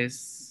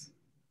otherwise,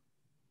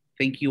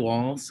 thank you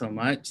all so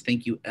much.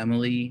 Thank you,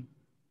 Emilie,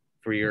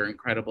 for your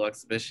incredible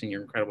exhibition,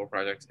 your incredible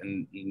project,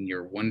 and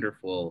your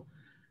wonderful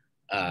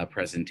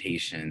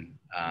presentation.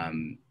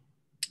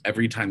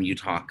 Every time you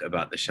talk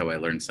about the show, I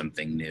learn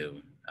something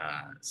new.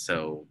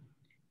 So,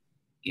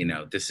 you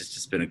know, this has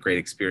just been a great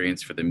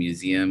experience for the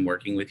museum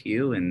working with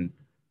you, and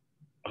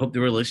I hope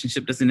the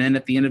relationship doesn't end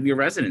at the end of your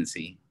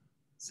residency.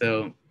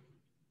 So,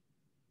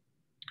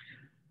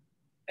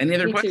 any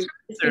other questions?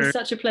 It's been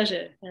such a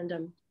pleasure,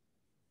 and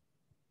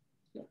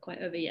not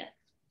quite over yet.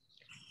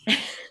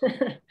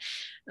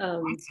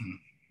 Awesome.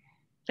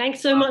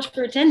 Thanks so much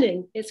for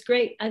attending. It's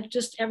great.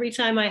 Every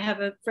time I have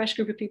a fresh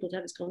group of people to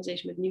have this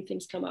conversation with, new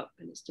things come up,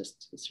 and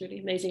it's really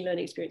amazing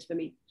learning experience for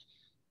me.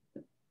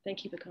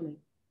 Thank you for coming.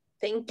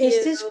 Thank you.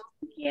 Thank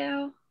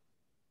you.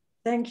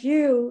 Thank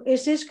you.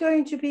 Is this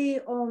going to be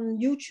on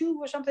YouTube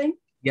or something?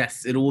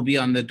 Yes, it will be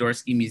on the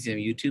Dorsky Museum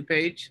YouTube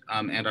page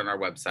and on our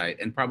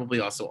website, and probably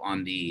also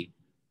on the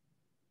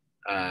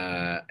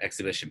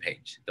exhibition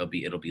page. It'll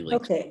be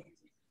linked. Okay,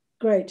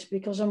 great,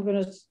 because I'm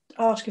going to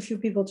ask a few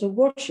people to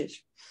watch it.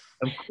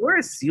 Of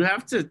course, you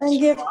have to. And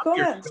give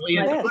comments.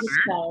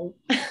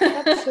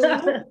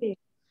 Absolutely.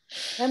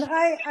 And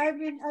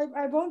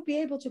I won't be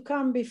able to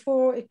come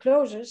before it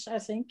closes, I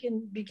think,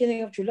 in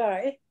beginning of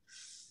July.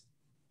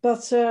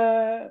 But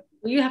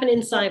you have an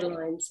inside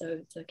line, so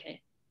it's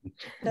okay.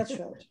 That's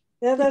right.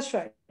 Yeah, that's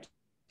right.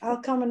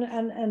 I'll come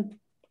and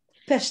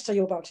pester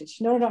you about it.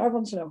 No, I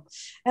want to know.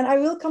 And I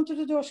will come to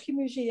the Dorsky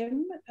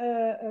Museum,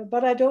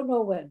 but I don't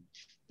know when,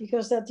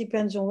 because that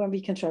depends on when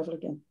we can travel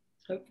again.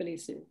 Hopefully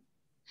soon.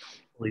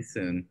 Hopefully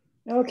soon.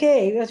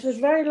 Okay, it was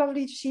very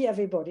lovely to see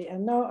everybody.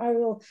 And now I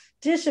will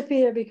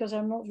disappear because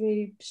I'm not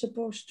really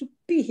supposed to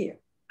be here.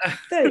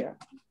 There you are.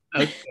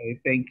 Okay,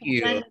 thank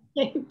you.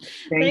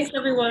 Thanks,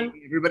 everyone.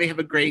 Everybody have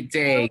a great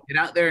day. Get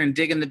out there and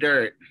dig in the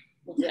dirt.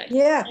 Exactly.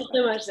 Yeah. Thanks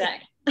so much,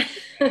 Zach.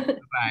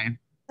 Bye.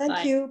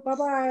 Thank you.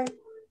 Bye-bye.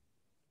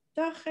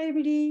 Dag,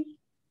 Emilie.